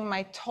 bringing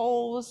my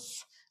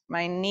toes,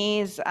 my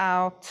knees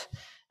out,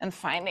 and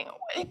finding a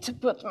way to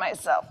put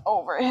myself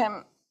over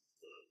him.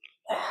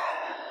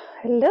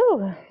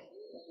 Hello.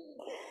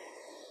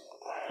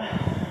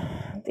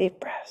 Deep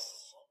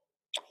breaths.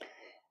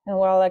 And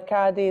while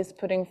Akadi is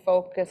putting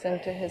focus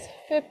into his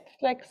hip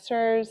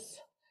flexors,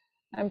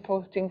 I'm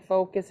putting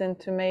focus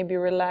into maybe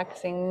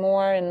relaxing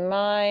more in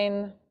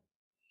mine.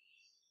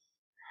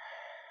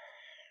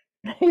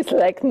 He's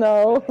like,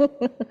 no.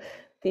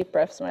 Deep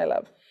breaths, my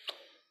love.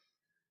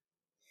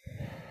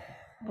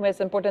 It's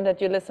important that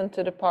you listen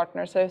to the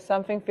partner. So if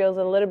something feels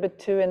a little bit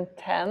too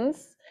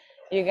intense,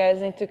 you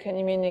guys need to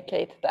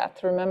communicate that.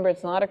 Remember,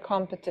 it's not a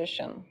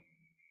competition.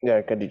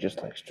 Yeah, Kadi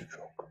just likes to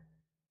joke.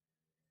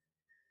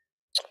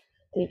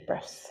 Deep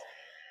breaths.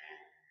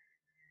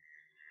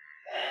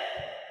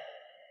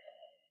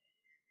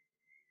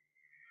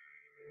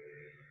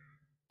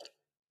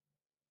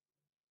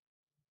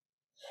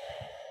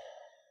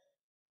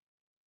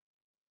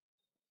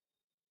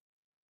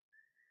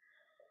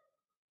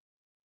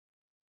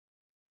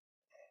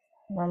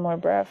 One more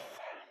breath.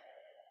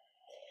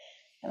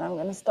 And I'm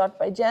going to start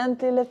by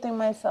gently lifting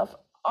myself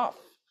off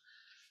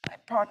my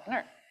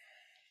partner.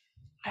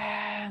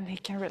 And he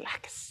can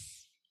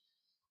relax.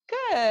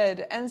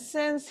 Good. And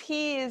since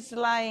he is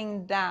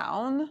lying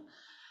down,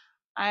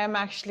 I am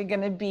actually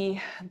going to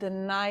be the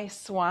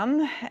nice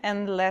one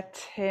and let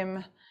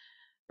him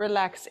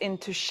relax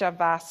into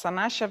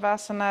Shavasana.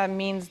 Shavasana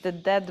means the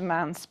dead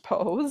man's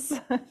pose.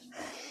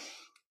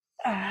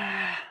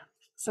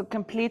 So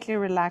completely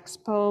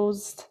relaxed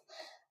posed.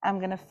 I'm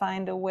going to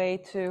find a way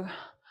to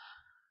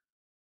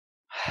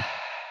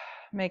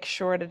make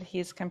sure that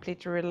he's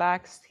completely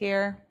relaxed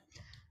here.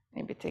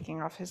 Maybe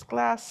taking off his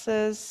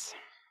glasses.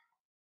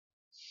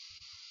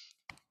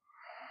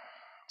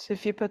 So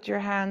if you put your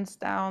hands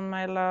down,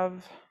 my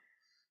love,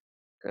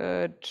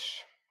 good.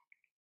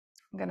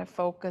 I'm gonna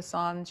focus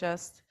on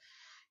just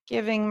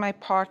giving my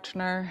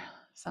partner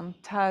some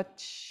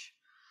touch,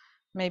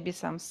 maybe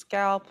some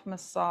scalp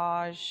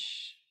massage.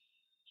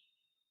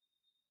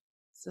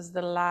 This is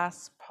the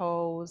last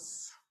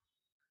pose.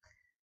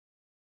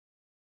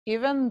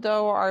 Even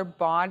though our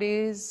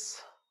bodies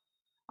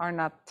are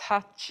not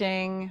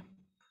touching,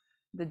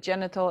 the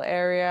genital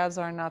areas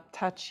are not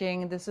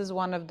touching, this is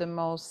one of the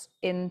most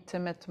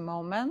intimate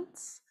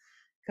moments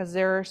because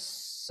there are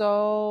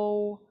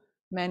so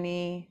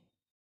many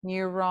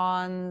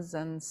neurons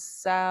and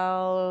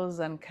cells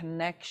and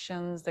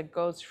connections that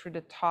goes through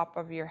the top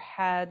of your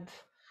head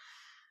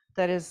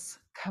that is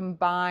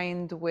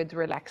combined with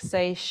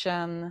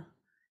relaxation,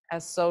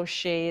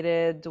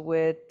 associated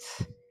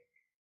with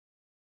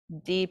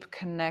deep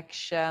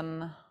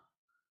connection.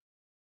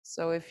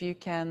 So if you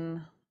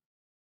can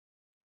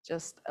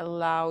just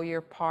allow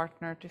your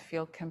partner to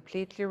feel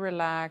completely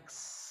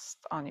relaxed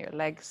on your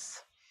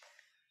legs,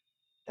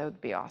 that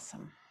would be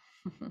awesome.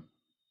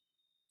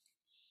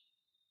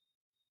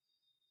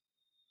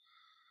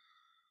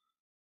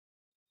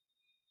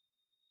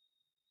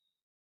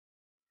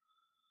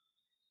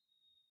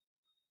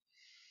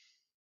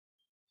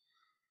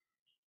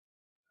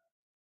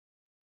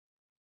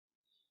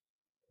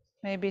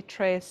 Maybe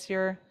trace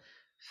your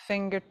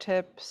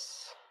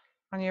fingertips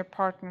on your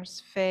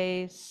partner's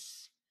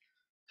face,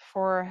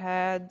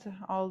 forehead,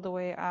 all the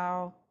way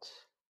out,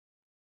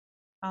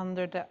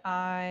 under the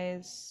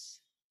eyes,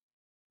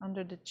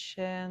 under the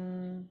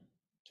chin.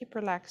 Keep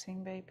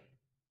relaxing, baby.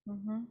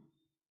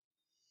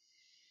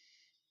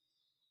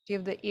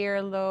 Give the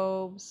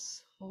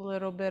earlobes a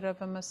little bit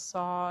of a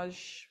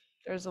massage.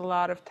 There's a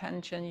lot of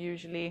tension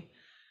usually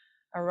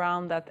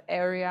around that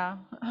area,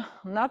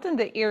 not in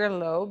the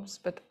earlobes,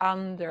 but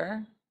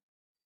under.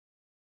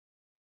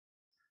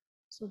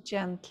 So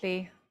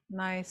gently,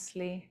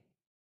 nicely,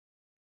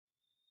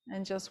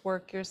 and just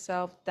work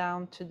yourself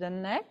down to the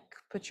neck.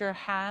 Put your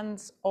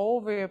hands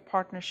over your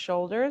partner's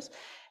shoulders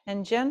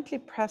and gently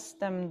press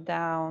them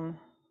down.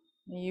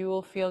 You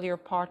will feel your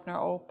partner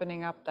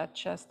opening up that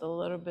chest a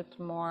little bit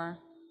more.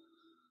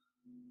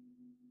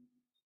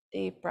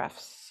 Deep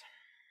breaths.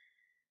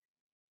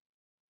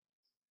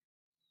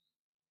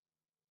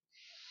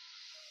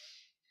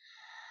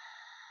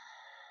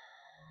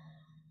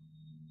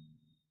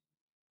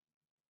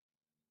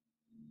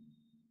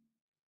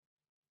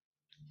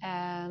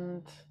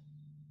 And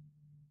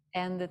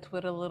end it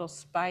with a little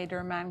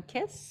Spider-Man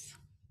kiss.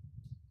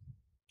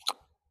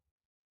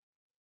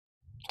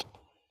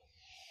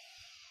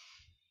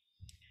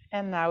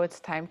 And now it's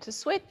time to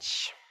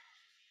switch.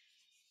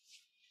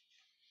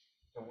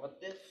 And what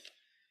if,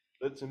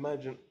 let's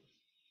imagine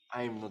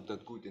I'm not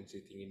that good in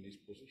sitting in this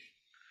position.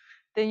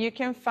 Then you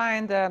can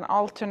find an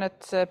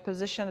alternate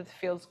position that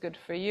feels good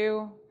for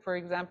you. For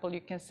example,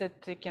 you can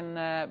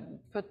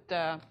put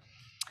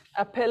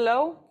a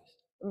pillow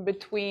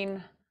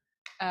between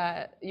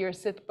your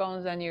sit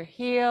bones and your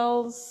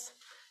heels.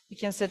 You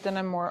can sit in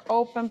a more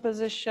open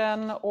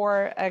position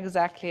or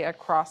exactly a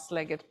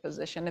cross-legged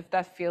position if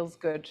that feels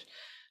good.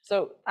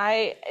 So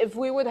if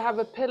we would have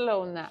a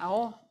pillow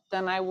now,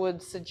 then I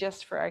would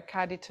suggest for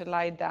Arkady to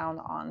lie down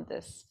on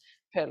this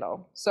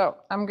pillow. So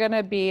I'm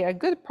gonna be a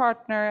good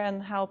partner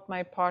and help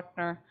my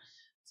partner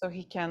so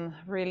he can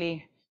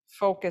really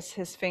focus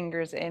his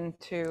fingers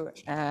into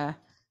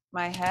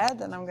my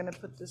head, and I'm gonna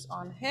put this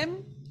on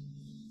him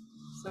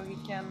so he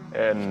can.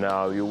 And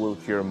now you will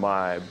hear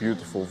my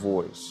beautiful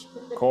voice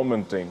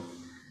commenting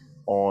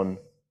on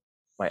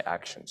my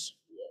actions.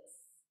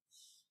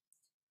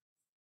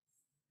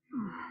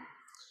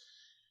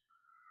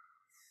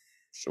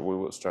 So we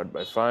will start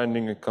by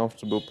finding a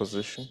comfortable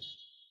position,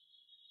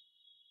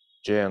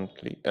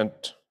 gently. And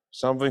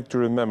something to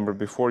remember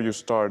before you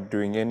start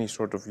doing any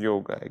sort of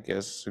yoga, I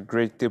guess a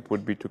great tip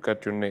would be to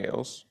cut your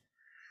nails,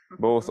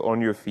 both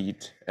on your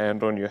feet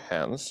and on your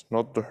hands,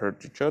 not to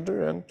hurt each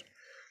other, and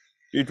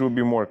it will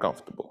be more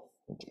comfortable.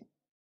 Okay.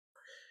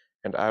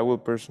 And I will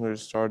personally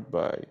start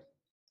by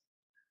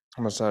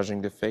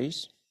massaging the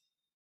face.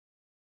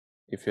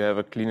 If you have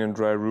a clean and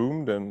dry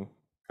room, then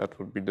that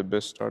would be the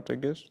best start, I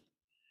guess.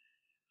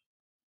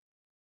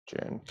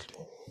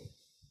 Gently.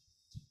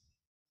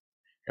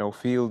 Now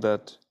feel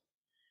that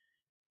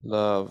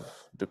love,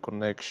 the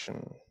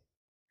connection.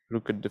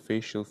 Look at the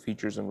facial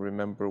features and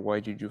remember, why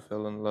did you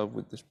fall in love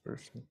with this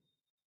person?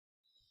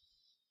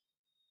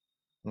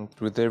 And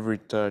with every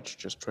touch,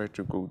 just try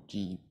to go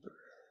deeper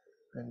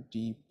and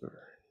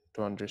deeper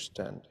to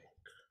understanding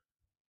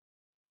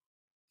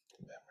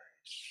the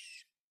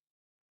memories.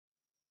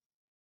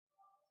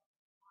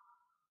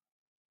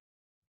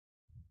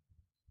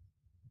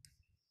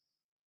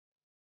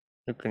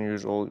 You can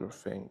use all your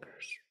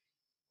fingers,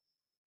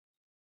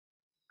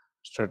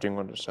 starting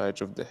on the sides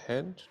of the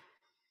head,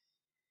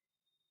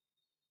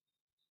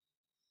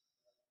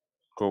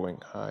 going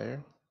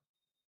higher,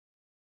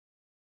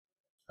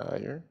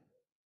 higher.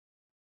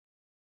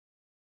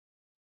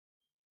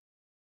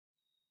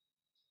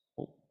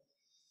 Oh.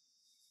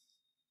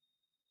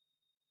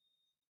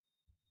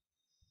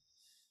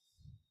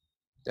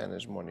 Then,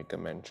 as Monica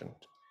mentioned,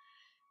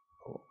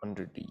 go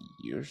under the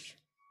ears.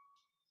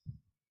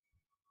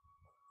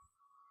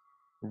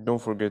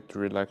 Don't forget to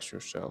relax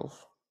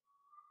yourself.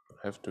 You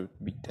don't have to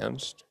be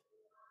tensed.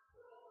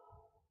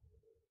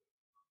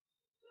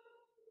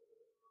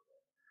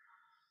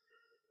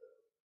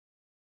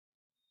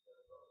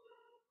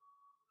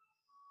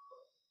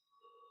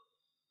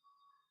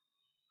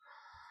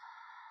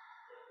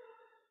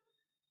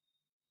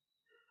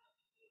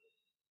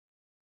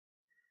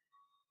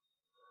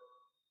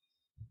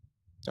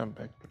 And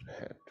back to the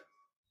head.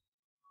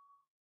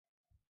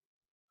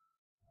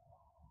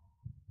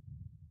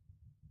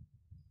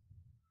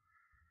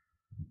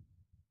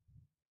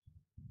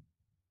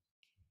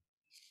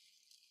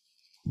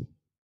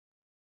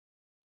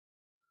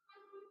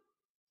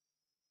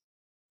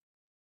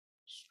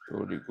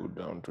 Slowly go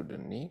down to the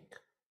neck,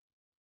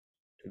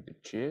 to the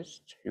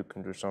chest. You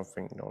can do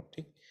something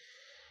naughty.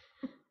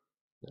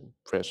 Then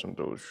press on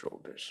those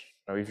shoulders.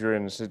 Now, if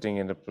you're sitting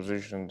in a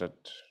position that,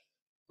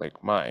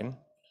 like mine,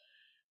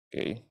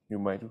 okay, you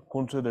might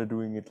consider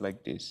doing it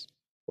like this.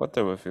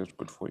 Whatever feels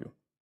good for you.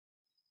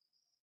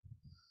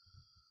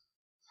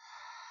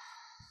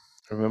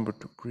 Remember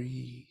to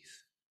breathe.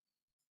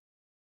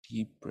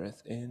 Deep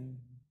breath in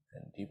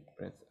and deep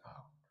breath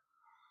out.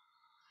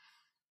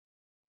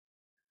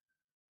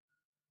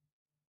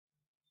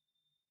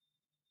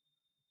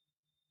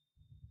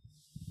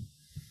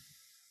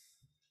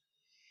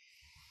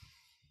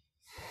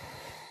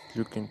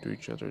 Look into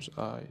each other's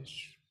eyes.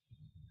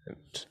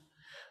 And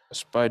a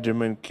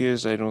Spider-Man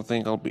kiss, I don't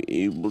think I'll be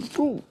able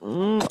to.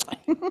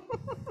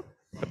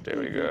 But there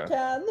we go. You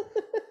can.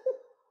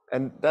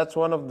 And that's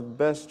one of the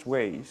best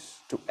ways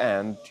to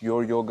end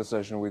your yoga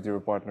session with your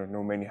partner,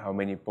 no matter how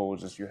many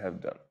poses you have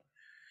done.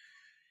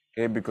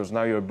 Okay, because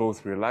now you're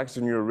both relaxed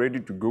and you're ready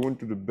to go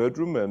into the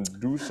bedroom and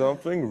do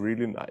something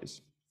really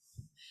nice.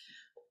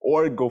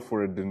 Or go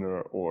for a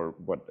dinner or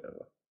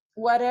whatever.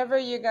 Whatever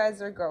you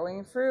guys are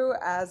going through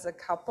as a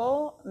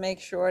couple, make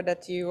sure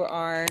that you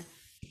are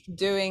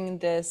doing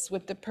this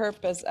with the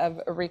purpose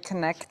of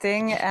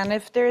reconnecting. And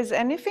if there's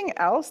anything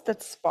else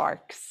that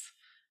sparks,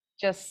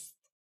 just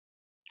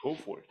Go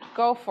for it.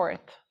 go for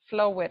it,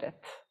 flow with it.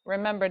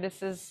 Remember,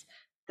 this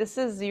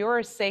is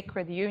your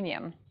sacred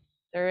union.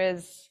 There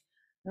is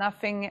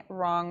nothing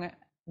wrong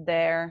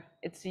there.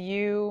 It's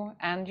you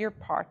and your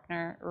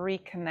partner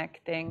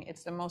reconnecting.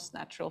 It's the most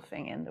natural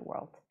thing in the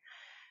world.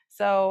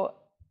 So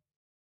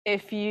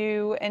if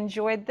you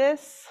enjoyed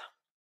this,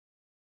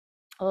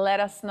 let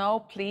us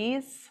know,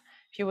 please.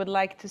 If you would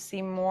like to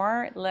see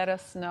more, let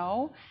us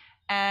know.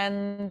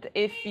 And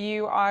if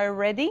you are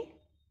ready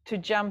to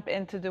jump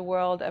into the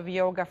world of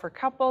yoga for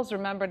couples,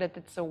 remember that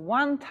it's a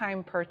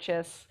one-time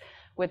purchase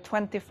with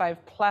 25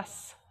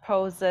 plus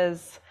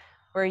poses,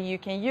 where you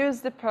can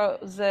use the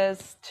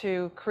poses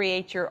to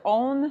create your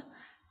own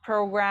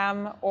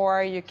program,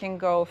 or you can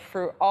go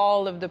through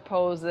all of the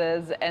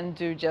poses and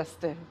do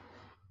just a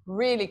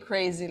really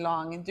crazy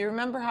long. Do you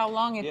remember how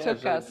long it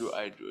took us? Yes,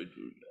 I do.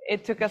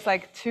 It took us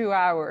like 2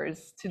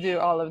 hours to do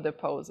all of the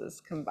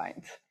poses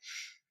combined.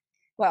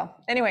 Well,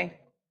 anyway,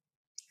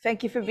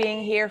 thank you for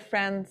being here,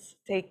 friends.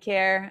 Take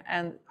care,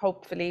 and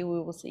hopefully we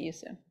will see you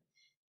soon.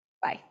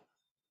 Bye.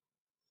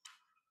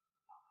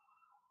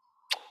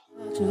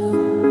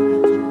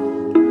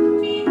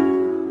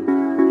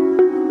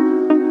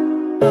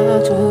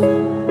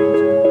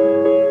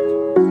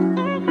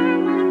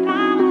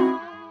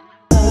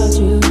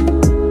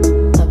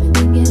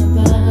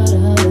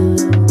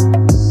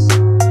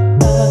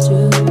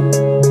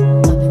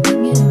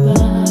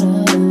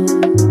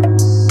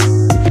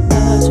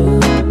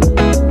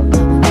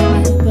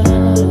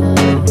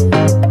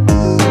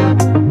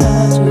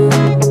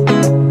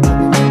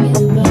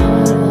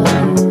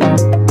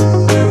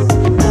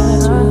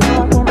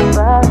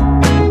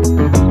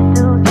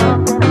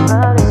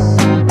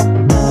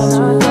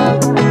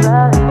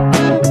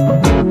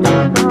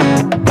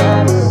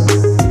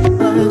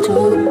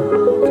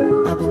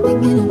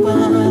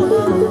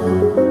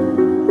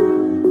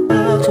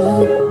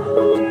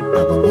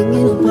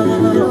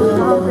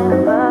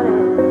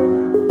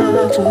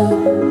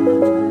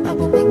 I've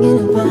been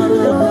thinking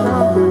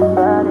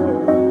about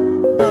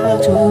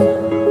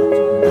it.